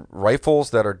are rifles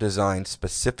that are designed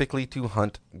specifically to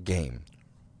hunt game.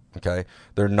 Okay,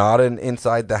 they're not an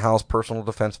inside the house personal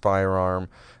defense firearm.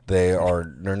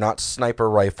 They're not sniper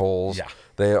rifles. Yeah.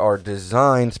 They are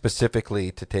designed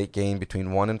specifically to take game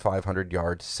between 1 and 500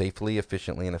 yards safely,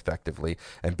 efficiently, and effectively,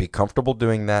 and be comfortable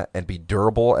doing that and be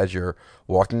durable as you're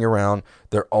walking around.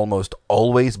 They're almost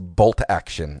always bolt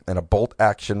action, and a bolt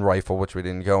action rifle, which we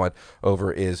didn't go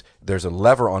over, is there's a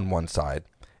lever on one side,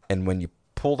 and when you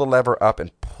pull the lever up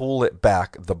and pull it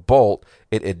back, the bolt,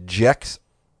 it ejects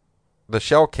the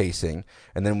shell casing,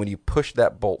 and then when you push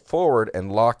that bolt forward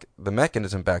and lock the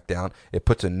mechanism back down, it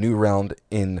puts a new round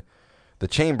in the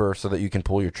chamber so that you can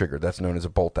pull your trigger. That's known as a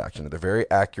bolt action. They're very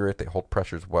accurate. They hold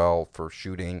pressures well for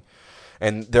shooting,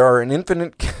 and there are an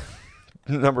infinite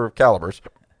number of calibers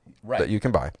that you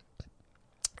can buy.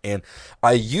 And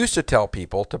I used to tell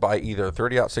people to buy either a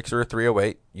 30-06 or a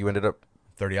 308. You ended up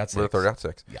 30-06. with a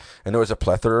 30-06. Yeah. And there was a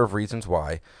plethora of reasons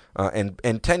why.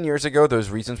 And 10 years ago, those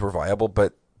reasons were viable,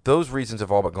 but those reasons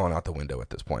have all but gone out the window at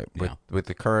this point. With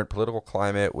the current political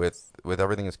climate, with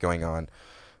everything that's going on,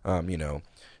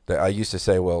 that I used to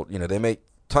say, well, they make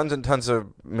tons and tons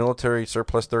of military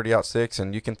surplus 30-06,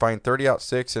 and you can find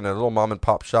 30-06 in a little mom and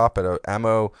pop shop at a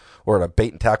ammo or at a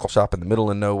bait and tackle shop in the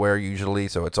middle of nowhere usually.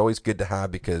 So it's always good to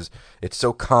have because it's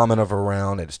so common of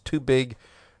around. It's too big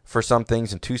for some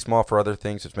things and too small for other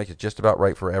things, which makes it just about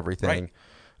right for everything.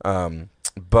 Right.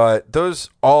 But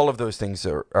all of those things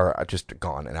are just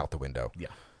gone and out the window. Yeah.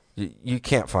 You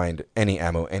can't find any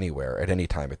ammo anywhere at any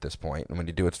time at this point. And when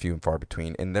you do, it's few and far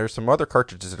between. And there's some other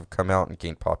cartridges that have come out and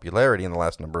gained popularity in the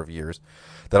last number of years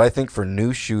that I think for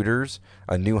new shooters,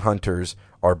 new hunters,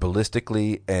 are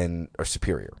ballistically and are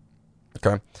superior.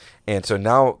 Okay? And so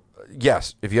now,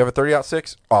 yes, if you have a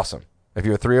 30-06, awesome. If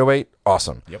you have a 308,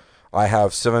 awesome. Yep. I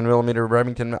have 7mm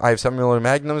Remington. I have 7mm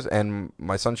Magnums, and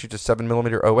my son shoots a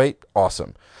 7mm 08.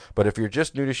 Awesome. But if you're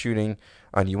just new to shooting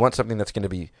and you want something that's going to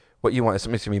be what you want, is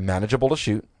something that's going to be manageable to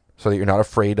shoot, so that you're not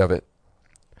afraid of it.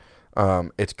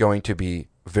 It's going to be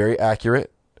very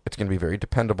accurate. It's going to be very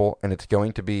dependable, and it's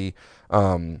going to be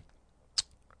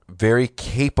very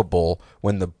capable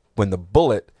when the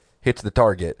bullet hits the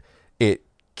target. It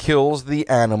kills the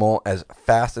animal as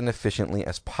fast and efficiently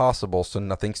as possible so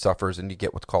nothing suffers and you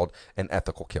get what's called an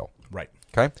ethical kill. Right.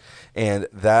 Okay? And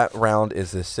that round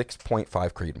is the 6.5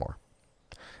 Creedmoor.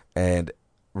 And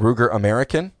Ruger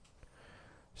American,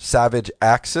 Savage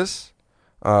Axis,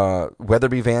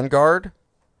 Weatherby Vanguard,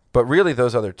 but really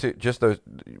those other two,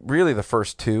 really the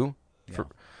first two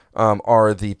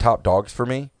are the top dogs for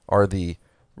me, are the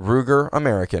Ruger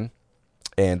American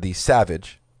and the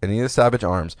Savage, any of the Savage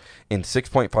arms in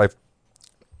 6.5.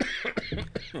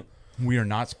 We are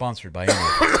not sponsored by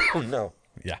anyone. No.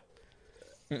 Yeah.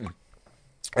 Mm-mm.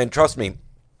 And trust me,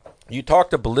 you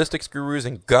talk to ballistics gurus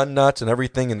and gun nuts and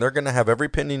everything, and they're going to have every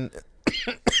opinion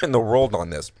in the world on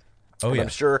this. Oh, and yeah. I'm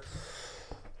sure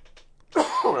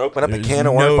open up a can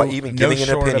of worms by even giving an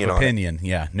opinion on it.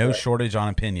 Yeah, no shortage on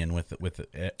opinion with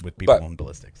people on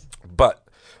ballistics. But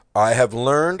I have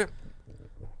learned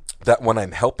that when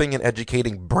I'm helping and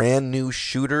educating brand new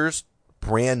shooters,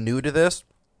 brand new to this,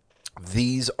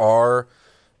 these are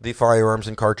the firearms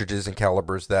and cartridges and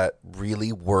calibers that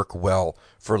really work well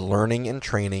for learning and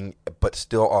training, but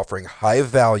still offering high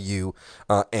value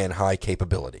and high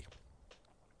capability.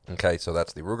 Okay, so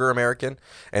that's the Ruger American,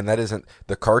 and that isn't,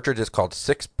 the cartridge is called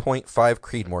 6.5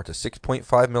 Creedmoor. It's a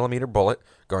 6.5 millimeter bullet,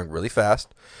 going really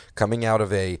fast, coming out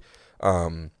of a,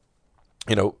 and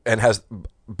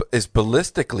is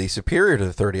ballistically superior to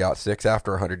the 30-06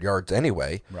 after 100 yards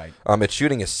anyway. Right. It's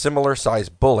shooting a similar size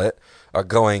bullet,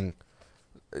 going,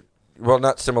 well,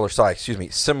 not similar size,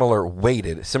 similar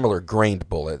weighted, similar grained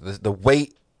bullet. The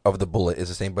weight of the bullet is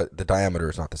the same, but the diameter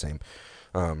is not the same.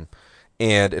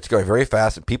 And it's going very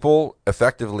fast. And people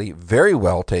effectively very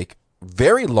well take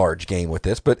very large game with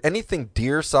this, but anything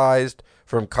deer-sized,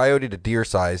 from coyote to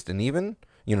deer-sized, and even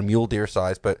mule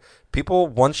deer-sized, but people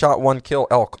one-shot, one-kill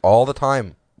elk all the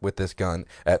time with this gun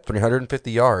at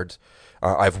 350 yards.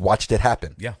 I've watched it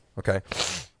happen. Yeah. Okay.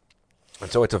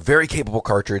 And so it's a very capable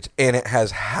cartridge, and it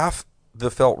has half the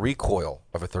felt recoil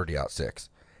of a 30-06.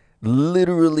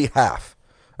 Literally half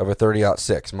of a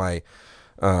 30-06. My,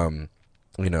 a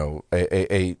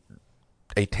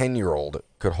 10-year-old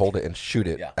could hold it and shoot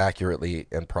it accurately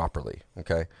and properly.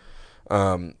 Okay.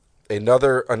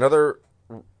 Another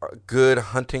good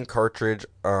hunting cartridge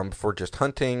for just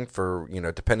hunting, for,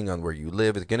 depending on where you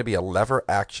live, is going to be a lever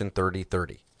action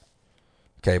 30-30.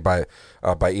 Okay, by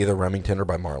either Remington or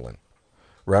by Marlin.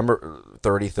 Remember,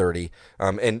 30-30.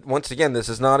 And once again, this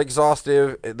is not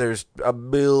exhaustive. There's a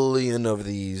billion of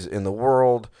these in the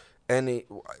world. And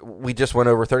we just went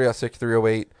over 30-06,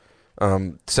 308,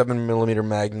 7mm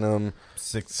Magnum,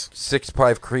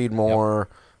 6.5 Creedmoor,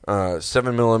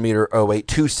 7mm 08.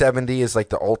 270 is like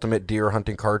the ultimate deer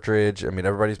hunting cartridge. I mean,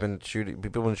 people have been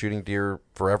shooting deer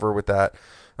forever with that.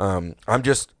 I'm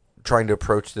just trying to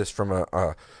approach this from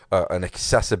an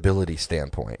accessibility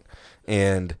standpoint.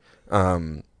 And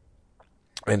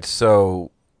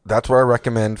so that's what I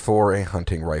recommend for a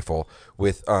hunting rifle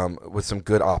with some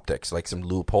good optics, like some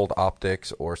Leupold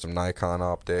optics or some Nikon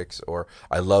optics, or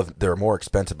they're more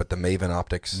expensive, but the Maven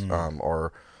optics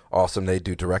are awesome. They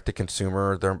do direct to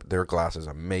consumer. Their glass is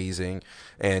amazing,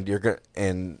 and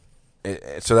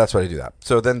so that's why I do that.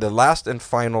 So then the last and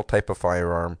final type of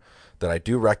firearm that I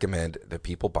do recommend that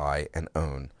people buy and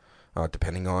own,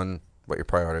 depending on what your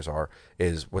priorities are,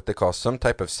 is what they call some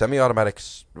type of semi-automatic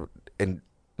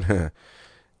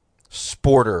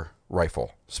sporterized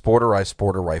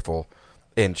sporter rifle,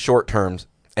 in short terms,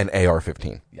 an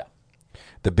AR-15. Yeah.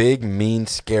 The big, mean,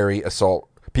 scary assault.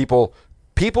 People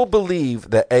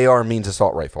believe that AR means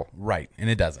assault rifle. Right, and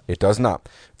it doesn't. It does not.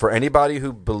 For anybody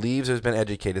who believes, has been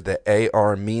educated, that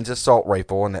AR means assault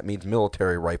rifle, and that means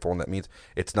military rifle, and that means,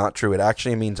 it's not true. It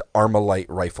actually means Armalite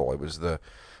rifle. It was the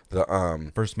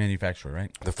first manufacturer,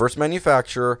 right? The first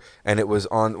manufacturer, and it was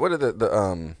on, what are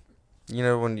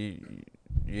when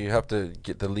you have to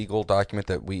get the legal document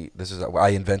that I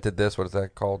invented this. What is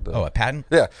that called? A patent?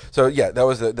 Yeah. So yeah, that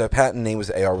was the patent name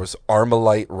was AR, was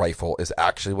Armalite rifle is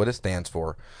actually what it stands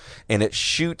for, and it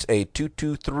shoots a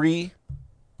 223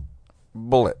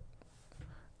 bullet.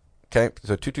 Okay,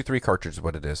 so 223 cartridge is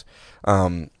what it is.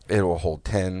 It will hold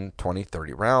 10, 20,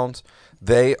 30 rounds.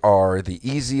 They are the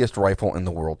easiest rifle in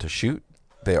the world to shoot.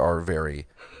 They are very,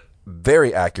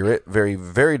 very accurate, very,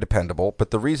 very dependable.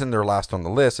 But the reason they're last on the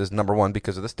list is, number one,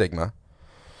 because of the stigma.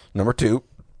 Number two,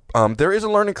 there is a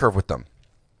learning curve with them.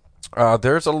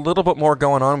 There's a little bit more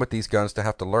going on with these guns to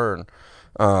have to learn.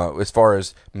 As far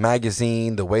as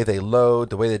magazine, the way they load,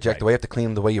 the way they eject, the way you have to clean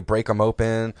them, the way you break them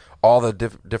open, all the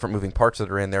different moving parts that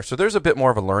are in there. So there's a bit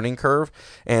more of a learning curve,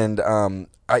 and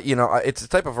it's a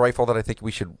type of rifle that I think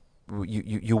we should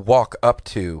you walk up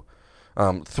to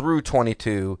through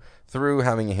 22, through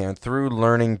having a hand, through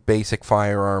learning basic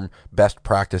firearm best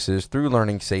practices, through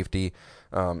learning safety,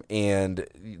 and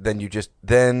then you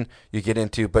get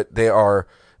into. But they are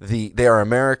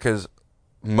America's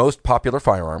most popular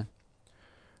firearm.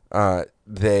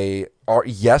 They're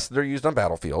used on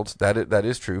battlefields. That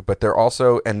is true, but they're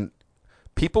also, and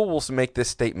people will make this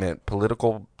statement,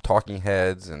 political talking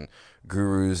heads and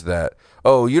gurus, that,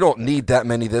 oh, you don't need that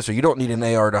many of this, or you don't need an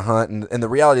AR to hunt, and the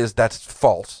reality is that's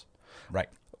false. Right.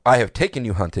 I have taken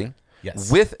you hunting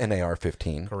with an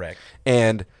AR-15. Correct.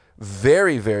 And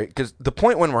very, very, because the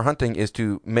point when we're hunting is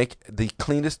to make the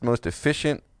cleanest, most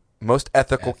efficient, most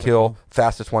ethical kill,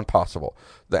 fastest one possible.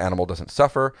 The animal doesn't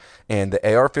suffer, and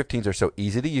the AR-15s are so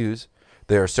easy to use.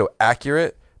 They are so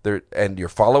accurate, and your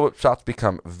follow-up shots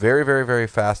become very, very, very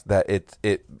fast, that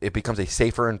it becomes a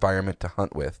safer environment to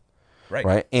hunt with.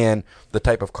 Right. And the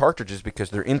type of cartridges,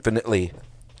 because they're infinitely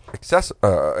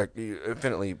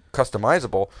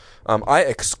customizable. I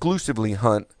exclusively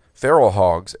hunt feral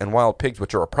hogs and wild pigs,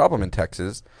 which are a problem in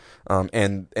Texas,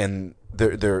 and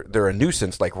they're a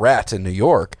nuisance like rats in New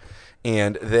York,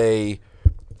 and I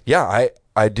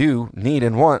do need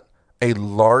and want a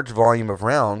large volume of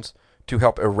rounds to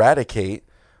help eradicate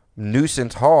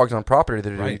nuisance hogs on property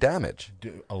that are doing damage.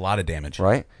 A lot of damage.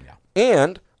 Right? Yeah.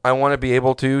 And I want to be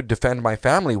able to defend my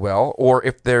family well, or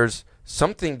if there's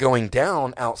something going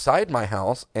down outside my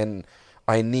house and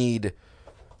I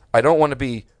don't want to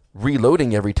be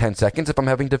reloading every 10 seconds if I'm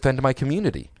having to defend my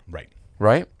community.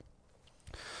 Right?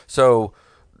 So,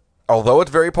 although it's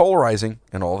very polarizing,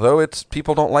 and although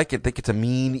people don't like it, think it's a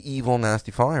mean, evil,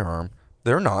 nasty firearm,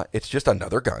 they're not. It's just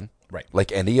another gun. Right.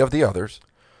 Like any of the others.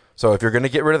 So if you're going to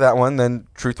get rid of that one, then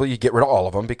truthfully, you get rid of all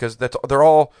of them, because they're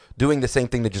all doing the same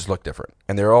thing. They just look different,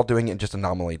 and they're all doing it in just a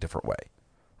nominally different way,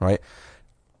 right?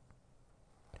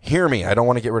 Hear me. I don't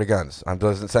want to get rid of guns. I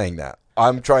wasn't saying that.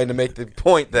 I'm trying to make the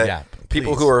point that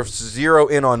people who are zero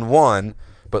in on one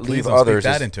but leave others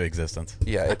speak that into existence.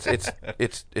 Yeah,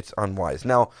 it's unwise.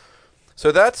 Now,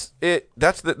 so that's it.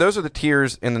 Those are the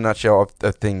tiers in a nutshell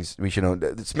of things we should know.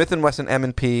 Smith & Wesson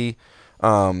M&P.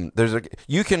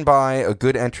 You can buy a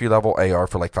good entry level AR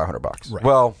for like $500. Right.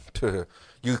 Well,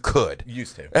 You could.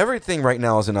 Used to. Everything right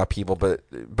now is in upheaval,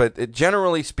 but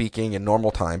generally speaking, in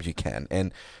normal times, you can,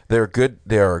 and they're good.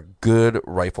 They are good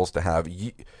rifles to have.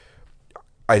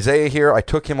 Isaiah here, I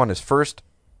took him on his first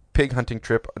pig hunting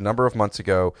trip a number of months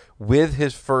ago with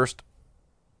his first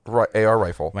AR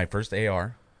rifle. My first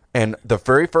AR. And the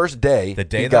very first day, The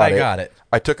day that I got it.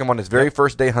 I took him on his very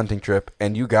first day hunting trip,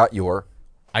 and you got your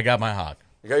my hog.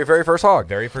 You got your very first hog.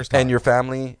 Very first hog. And your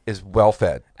family is well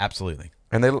fed. Absolutely.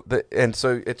 And and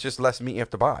so it's just less meat you have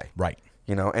to buy. Right.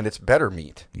 You know, and it's better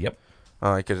meat. Yep.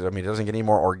 Because, it doesn't get any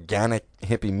more organic,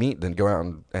 hippie meat than going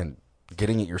out and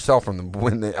getting it yourself from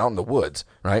out in the woods,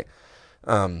 right?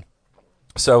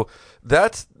 So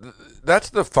that's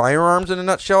the firearms in a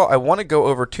nutshell. I want to go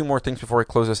over two more things before I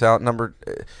close this out.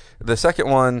 The second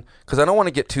one, because I don't want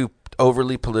to get too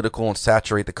overly political and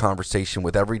saturate the conversation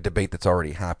with every debate that's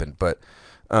already happened. But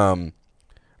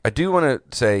I do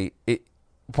want to say,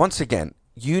 once again,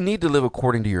 you need to live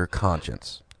according to your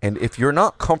conscience. And if you're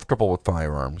not comfortable with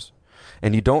firearms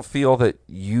and you don't feel that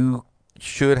you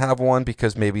should have one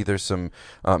because maybe there's some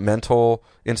mental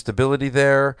instability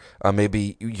there,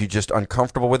 maybe you're just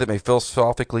uncomfortable with it, maybe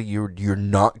philosophically you're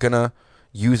not going to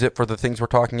use it for the things we're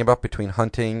talking about between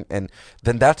hunting, and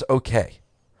then that's okay.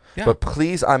 Yeah. But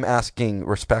please, I'm asking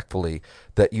respectfully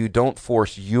that you don't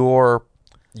force your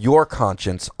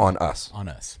conscience on us. On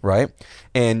us. Right?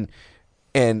 And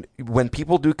when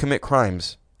people do commit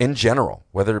crimes in general,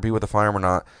 whether it be with a firearm or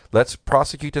not, let's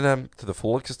prosecute them to the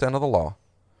full extent of the law.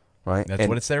 Right? That's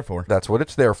what it's there for. That's what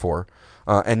it's there for.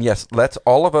 And yes, let's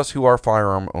all of us who are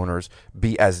firearm owners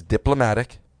be as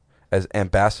diplomatic, as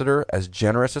ambassador, as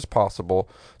generous as possible,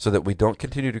 so that we don't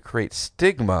continue to create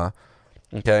stigma.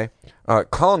 Okay,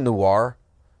 Colleen Noir,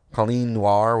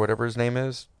 whatever his name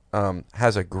is,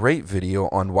 has a great video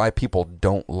on why people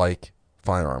don't like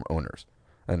firearm owners.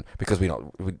 And because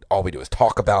all we do is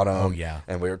talk about them. Oh, yeah.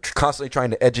 And we're constantly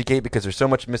trying to educate because there's so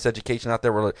much miseducation out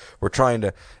there. We're trying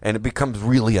to, and it becomes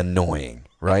really annoying,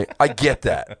 right? I get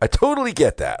that. I totally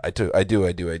get that. I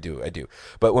do.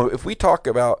 But if we talk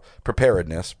about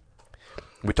preparedness,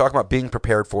 we talk about being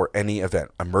prepared for any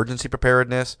event: emergency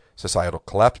preparedness, societal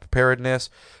collapse preparedness,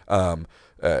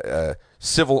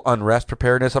 civil unrest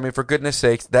preparedness. I mean, for goodness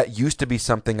sakes, that used to be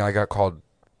something I got called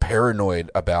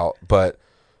paranoid about, but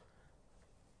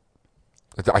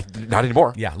not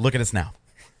anymore. Yeah, look at us now.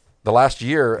 The last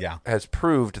year has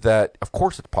proved that, of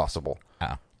course, it's possible.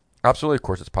 Absolutely, of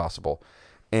course, it's possible.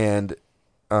 And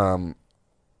I mean,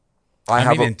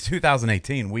 in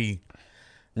 2018, we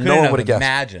no one would have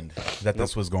imagined that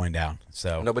this was going down.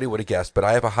 So nobody would have guessed. But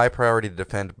I have a high priority to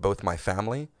defend both my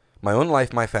family, my own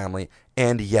life, my family,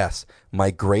 and yes,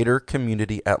 my greater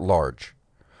community at large.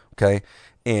 Okay,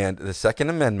 and the Second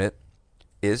Amendment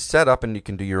is set up, and you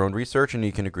can do your own research, and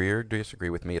you can agree or disagree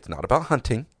with me. It's not about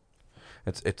hunting.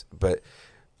 And it's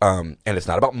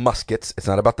not about muskets. It's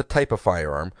not about the type of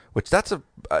firearm, which that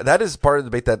is part of the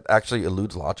debate that actually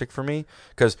eludes logic for me.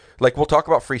 Because, like, we'll talk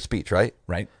about free speech, right?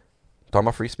 Right. Talking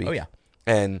about free speech. Oh, yeah.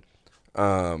 And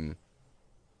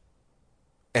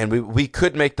we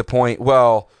could make the point,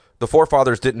 well, the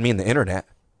forefathers didn't mean the internet.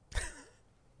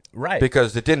 Right.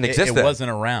 Because it didn't exist then. It wasn't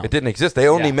around. It didn't exist. They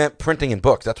only meant printing in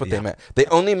books. That's what they meant. They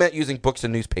only meant using books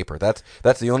and newspaper. That's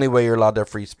the only way you're allowed to have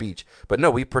free speech. But no,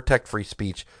 we protect free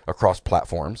speech across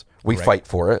platforms. We fight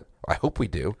for it. I hope we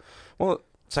do. Well,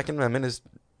 Second Amendment is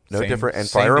no different, and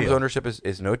firearms ownership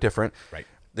is no different. Right.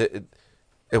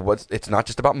 It's not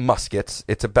just about muskets.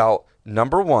 It's about,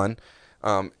 number one,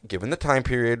 given the time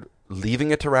period,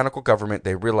 leaving a tyrannical government,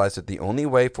 they realized that the only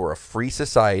way for a free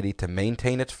society to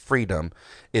maintain its freedom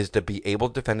is to be able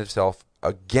to defend itself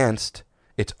against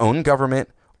its own government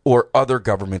or other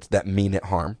governments that mean it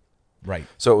harm. Right.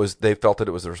 So they felt that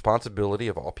it was the responsibility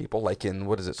of all people, like in,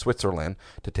 Switzerland,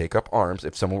 to take up arms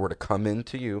if someone were to come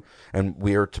into you, and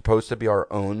we are supposed to be our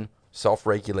own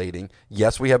self-regulating.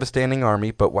 Yes, we have a standing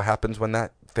army, but what happens when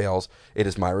that fails? It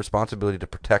is my responsibility to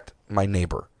protect my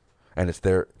neighbor, and it's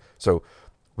there. So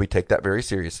we take that very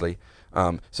seriously.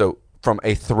 So from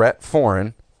a threat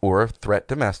foreign or a threat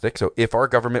domestic, so if our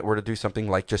government were to do something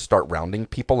like just start rounding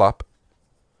people up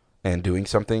and doing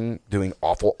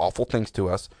awful, awful things to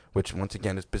us, which once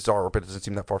again is bizarre, but it doesn't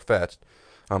seem that far-fetched,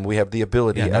 we have the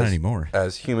ability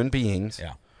as human beings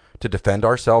to defend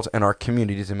ourselves and our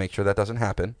communities and make sure that doesn't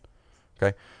happen.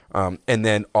 Okay,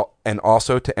 and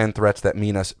also to end threats that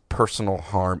mean us personal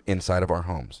harm inside of our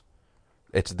homes.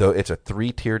 It's a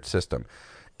 3-tiered system.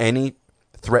 Any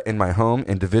threat in my home,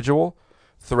 individual,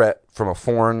 threat from a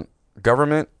foreign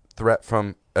government, threat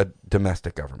from a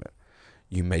domestic government.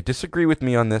 You may disagree with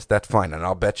me on this. That's fine. And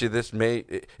I'll bet you this may,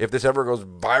 if this ever goes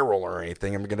viral or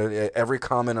anything, I'm going to every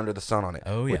comment under the sun on it,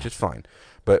 which is fine.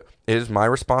 But it is my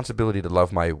responsibility to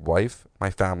love my wife,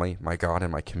 my family, my God,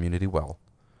 and my community well.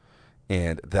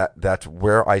 And that's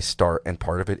where I start. And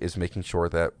part of it is making sure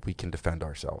that we can defend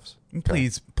ourselves. Okay?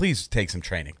 Please take some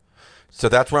training. So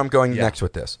that's where I'm going next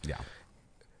with this. Yeah.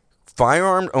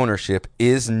 Firearm ownership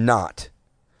is not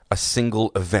a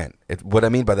single event. What I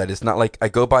mean by that is not like I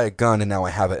go buy a gun and now I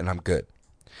have it and I'm good.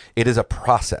 It is a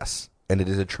process and it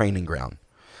is a training ground.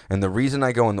 And the reason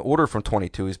I go in the order from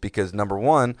 22 is because, number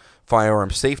one, firearm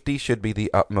safety should be the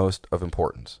utmost of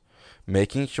importance.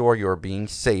 Making sure you're being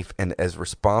safe and as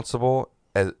responsible,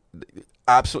 as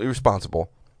absolutely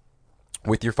responsible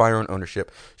with your firearm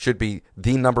ownership should be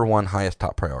the number one highest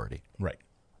top priority. Right.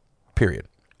 Period.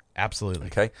 Absolutely.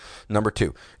 Okay. Number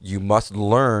two, you must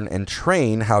learn and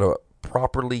train how to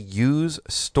properly use,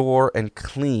 store, and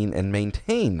clean and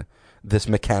maintain this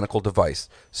mechanical device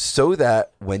so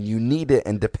that when you need it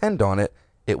and depend on it,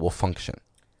 it will function.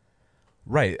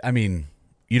 Right. I mean,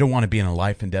 you don't want to be in a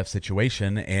life and death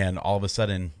situation and all of a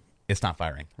sudden it's not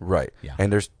firing. Right. Yeah.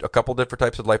 And there's a couple different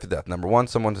types of life and death. Number one,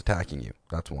 someone's attacking you.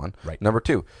 That's one. Right. Number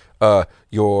two, and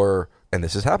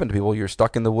this has happened to people, you're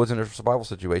stuck in the woods in a survival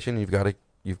situation. You've got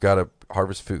to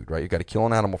harvest food, right? You've got to kill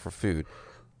an animal for food.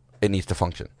 It needs to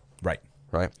function. Right.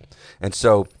 Right. And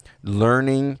so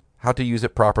learning how to use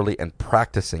it properly and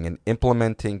practicing and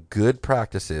implementing good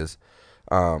practices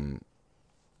once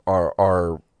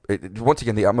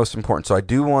again, the utmost important. So I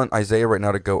do want Isaiah right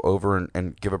now to go over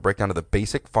and give a breakdown of the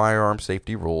basic firearm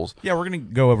safety rules. Yeah, we're going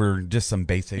to go over just some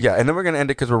basics. Yeah, and then we're going to end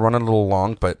it because we're running a little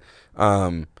long, but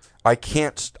I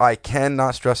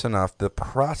cannot stress enough, the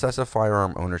process of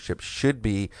firearm ownership should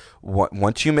be,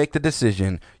 once you make the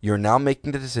decision, you're now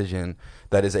making the decision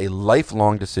that is a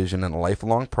lifelong decision and a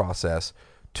lifelong process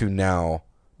to now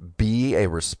be a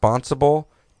responsible,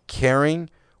 caring,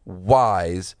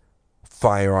 wise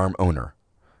firearm owner.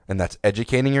 And that's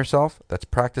educating yourself, that's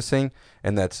practicing,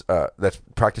 and that's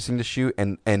practicing to shoot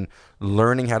and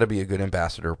learning how to be a good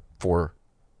ambassador for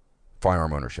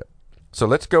firearm ownership. So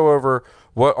let's go over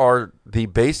what are the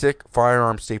basic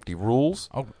firearm safety rules.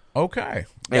 Oh, okay.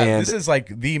 Yeah, And this is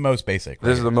like the most basic.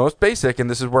 This is the most basic, and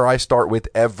this is where I start with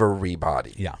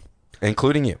everybody. Yeah.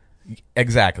 Including you.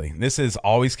 Exactly. This is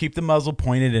always keep the muzzle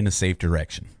pointed in a safe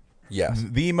direction. Yes.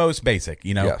 The most basic,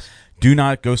 Yes. Do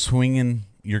not go swinging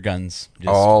your guns just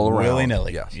all around.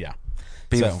 willy-nilly. Yes. Yeah.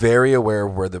 Be very aware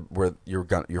of where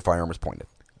your firearm is pointed.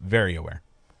 Very aware.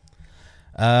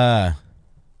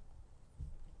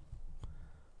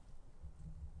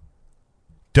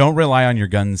 Don't rely on your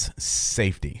gun's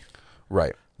safety.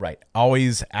 Right. Right.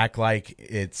 Always act like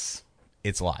it's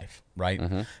live, right?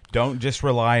 Mm-hmm. Don't just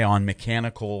rely on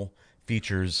mechanical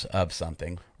features of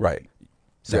something. Right.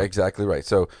 So, yeah, exactly right.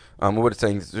 So what it's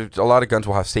saying is a lot of guns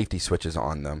will have safety switches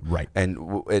on them. Right.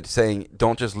 And it's saying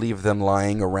don't just leave them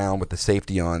lying around with the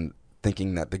safety on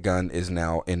thinking that the gun is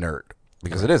now inert,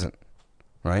 because it isn't.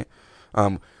 Right.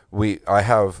 I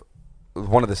have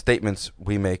one of the statements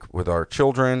we make with our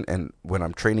children and when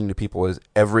I'm training new people is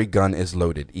every gun is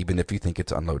loaded, even if you think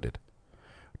it's unloaded.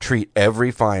 Treat every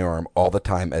firearm all the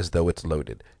time as though it's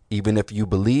loaded. Even if you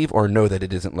believe or know that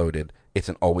it isn't loaded, it's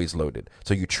always loaded.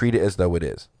 So you treat it as though it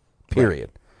is.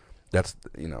 Period. Right.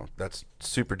 That's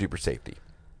super duper safety.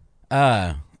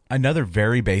 Another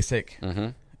very basic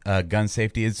gun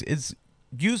safety is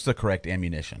use the correct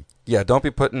ammunition. Yeah, don't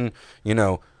be putting,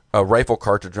 a rifle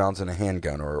cartridge rounds in a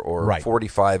handgun or right.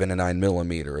 45 in a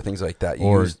 9mm or things like that.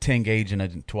 Or 10 gauge and a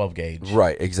 12 gauge.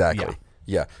 Right, exactly.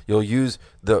 Yeah. You'll use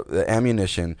the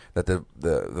ammunition that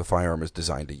the firearm is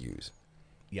designed to use.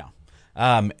 Yeah.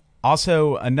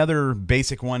 Also, another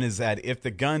basic one is that if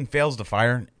the gun fails to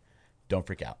fire, don't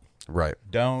freak out. Right.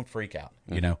 Don't freak out.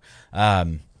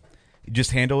 Mm-hmm.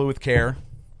 Just handle it with care.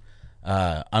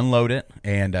 Unload it,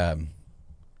 and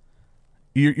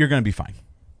you're going to be fine.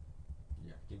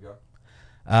 Yeah, keep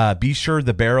going. Be sure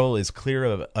the barrel is clear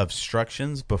of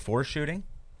obstructions before shooting.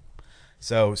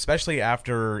 So, especially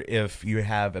if you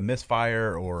have a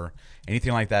misfire or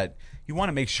anything like that, you want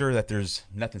to make sure that there's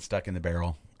nothing stuck in the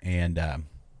barrel, and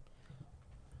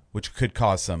which could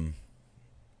cause some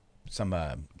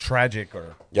tragic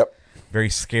or very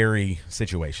scary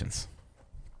situations.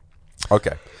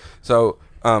 Okay, so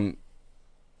I'm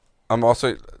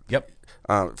also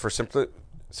for simply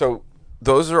so.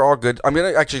 Those are all good. I'm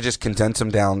going to actually just condense them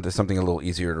down to something a little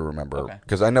easier to remember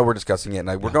because I know we're discussing it and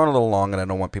we're going a little long and I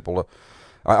don't want people to.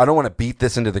 I don't want to beat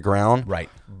this into the ground.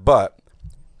 Right. But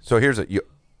so here's it.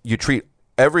 You treat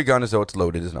every gun as though it's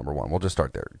loaded is number one. We'll just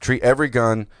start there. Treat every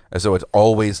gun as though it's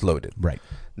always loaded. Right.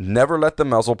 Never let the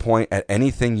muzzle point at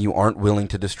anything you aren't willing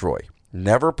to destroy.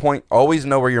 Never point. Always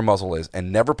know where your muzzle is,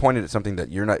 and never point it at something that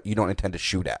you don't intend to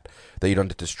shoot at, that you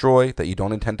don't destroy, that you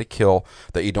don't intend to kill,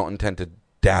 that you don't intend to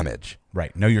damage.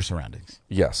 Right. Know your surroundings.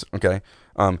 Yes. Okay.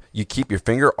 You keep your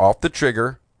finger off the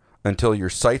trigger until your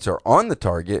sights are on the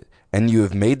target and you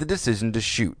have made the decision to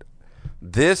shoot.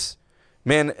 This,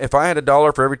 man, if I had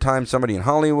 $1 for every time somebody in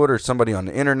Hollywood or somebody on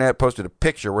the internet posted a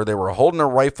picture where they were holding a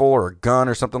rifle or a gun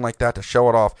or something like that to show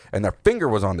it off and their finger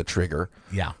was on the trigger.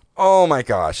 Yeah. Oh my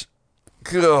gosh.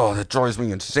 God, that drives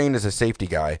me insane as a safety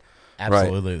guy.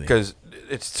 Absolutely. Because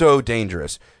it's so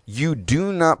dangerous. You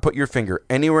do not put your finger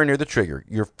anywhere near the trigger.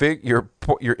 Your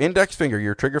index finger,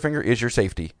 your trigger finger, is your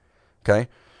safety. Okay?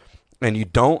 And you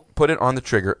don't put it on the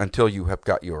trigger until you have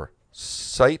got your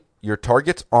sight, your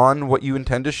targets on what you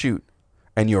intend to shoot,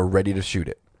 and you're ready to shoot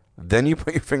it. Then you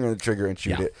put your finger on the trigger and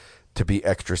shoot it to be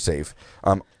extra safe.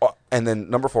 And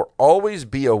then number 4, always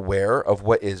be aware of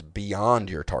what is beyond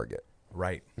your target.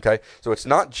 Right. Okay? So it's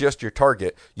not just your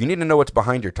target. You need to know what's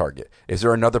behind your target. Is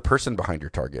there another person behind your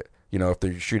target? You know, if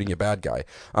they're shooting a bad guy.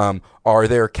 Are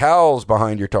there cows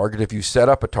behind your target if you set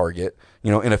up a target,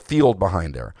 you know, in a field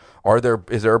behind there?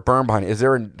 Is there a berm behind it? Is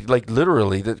there,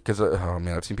 literally, because, oh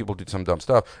man, I've seen people do some dumb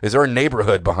stuff. Is there a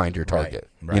neighborhood behind your target?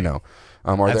 Right. You know?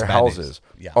 Are That's there bad houses? news.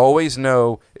 Yeah. Always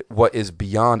know what is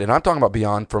beyond, and I'm talking about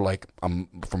beyond for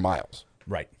for miles.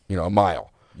 Right. You know, a mile.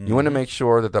 You want to make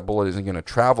sure that bullet isn't going to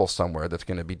travel somewhere that's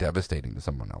going to be devastating to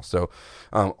someone else. So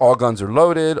all guns are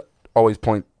loaded. Always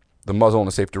point the muzzle in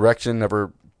a safe direction.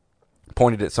 Never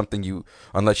point it at something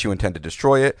unless you intend to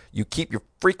destroy it. You keep your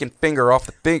freaking finger off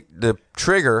the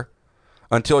trigger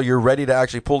until you're ready to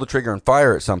actually pull the trigger and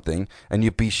fire at something. And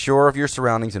you be sure of your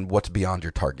surroundings and what's beyond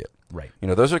your target. Right. You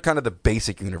know, those are kind of the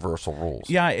basic universal rules.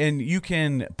 Yeah, and you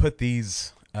can put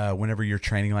these whenever you're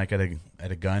training, like at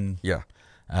a gun. Yeah.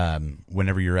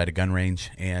 Whenever you're at a gun range,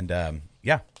 and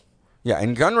Yeah,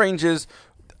 and gun ranges,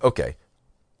 okay,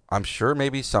 I'm sure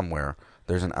maybe somewhere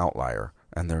there's an outlier,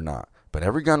 and they're not. But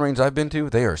every gun range I've been to,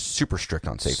 they are super strict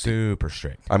on safety. Super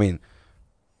strict. I mean,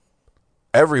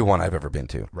 every one I've ever been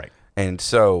to. Right. And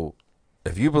so,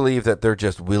 if you believe that they're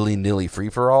just willy-nilly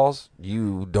free-for-alls,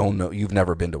 you don't know. You've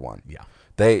never been to one. Yeah.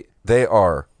 They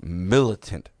are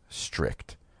militant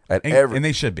strict at And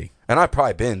they should be. And I've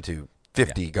probably been to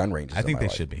 50 gun ranges. I think they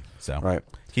life. should be. So Right.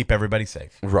 Keep everybody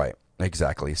safe. Right.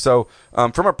 Exactly. So,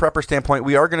 from a prepper standpoint,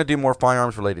 we are going to do more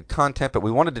firearms-related content, but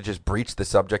we wanted to just breach the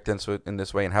subject in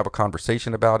this way and have a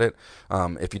conversation about it.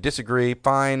 If you disagree,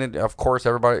 fine. And of course,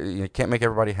 you can't make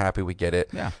everybody happy. We get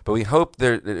it. Yeah. But we hope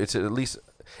it's at least.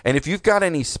 And if you've got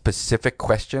any specific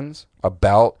questions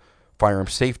about firearm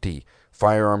safety,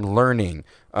 firearm learning,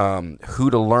 who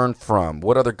to learn from,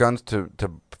 what other guns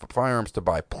firearms to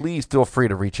buy, please feel free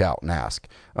to reach out and ask.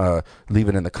 Leave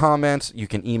it in the comments. You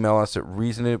can email us at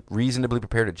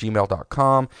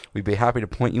reasonablyprepared@gmail.com. We'd be happy to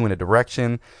point you in a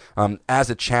direction.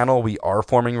 As a channel, we are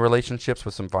forming relationships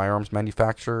with some firearms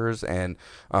manufacturers and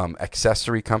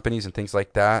accessory companies and things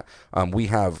like that. We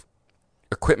have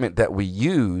equipment that we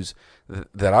use,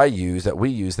 that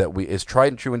is tried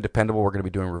and true and dependable. We're going to be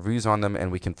doing reviews on them,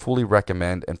 and we can fully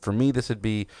recommend. And for me, this would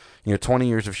be 20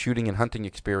 years of shooting and hunting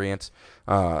experience.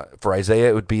 For Isaiah,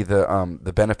 it would be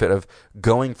the benefit of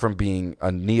going from being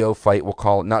a neophyte, we'll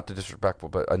call it, not to disrespectful,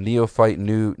 but a neophyte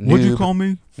noob. What'd you call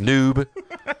me? Noob.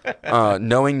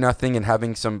 Knowing nothing and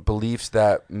having some beliefs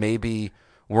that maybe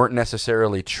weren't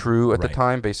necessarily true at the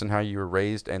time based on how you were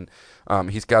raised. And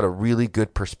he's got a really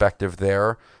good perspective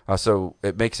there. So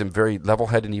it makes him very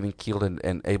level-headed and even-keeled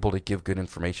and able to give good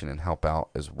information and help out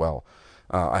as well.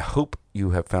 I hope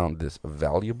you have found this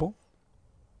valuable.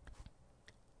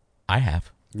 I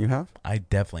have. You have? I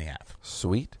definitely have.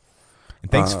 Sweet.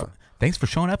 And thanks for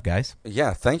showing up, guys.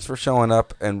 Yeah, thanks for showing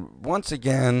up. And once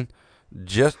again,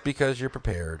 just because you're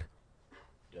prepared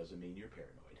doesn't mean you're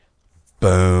paranoid.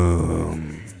 Boom.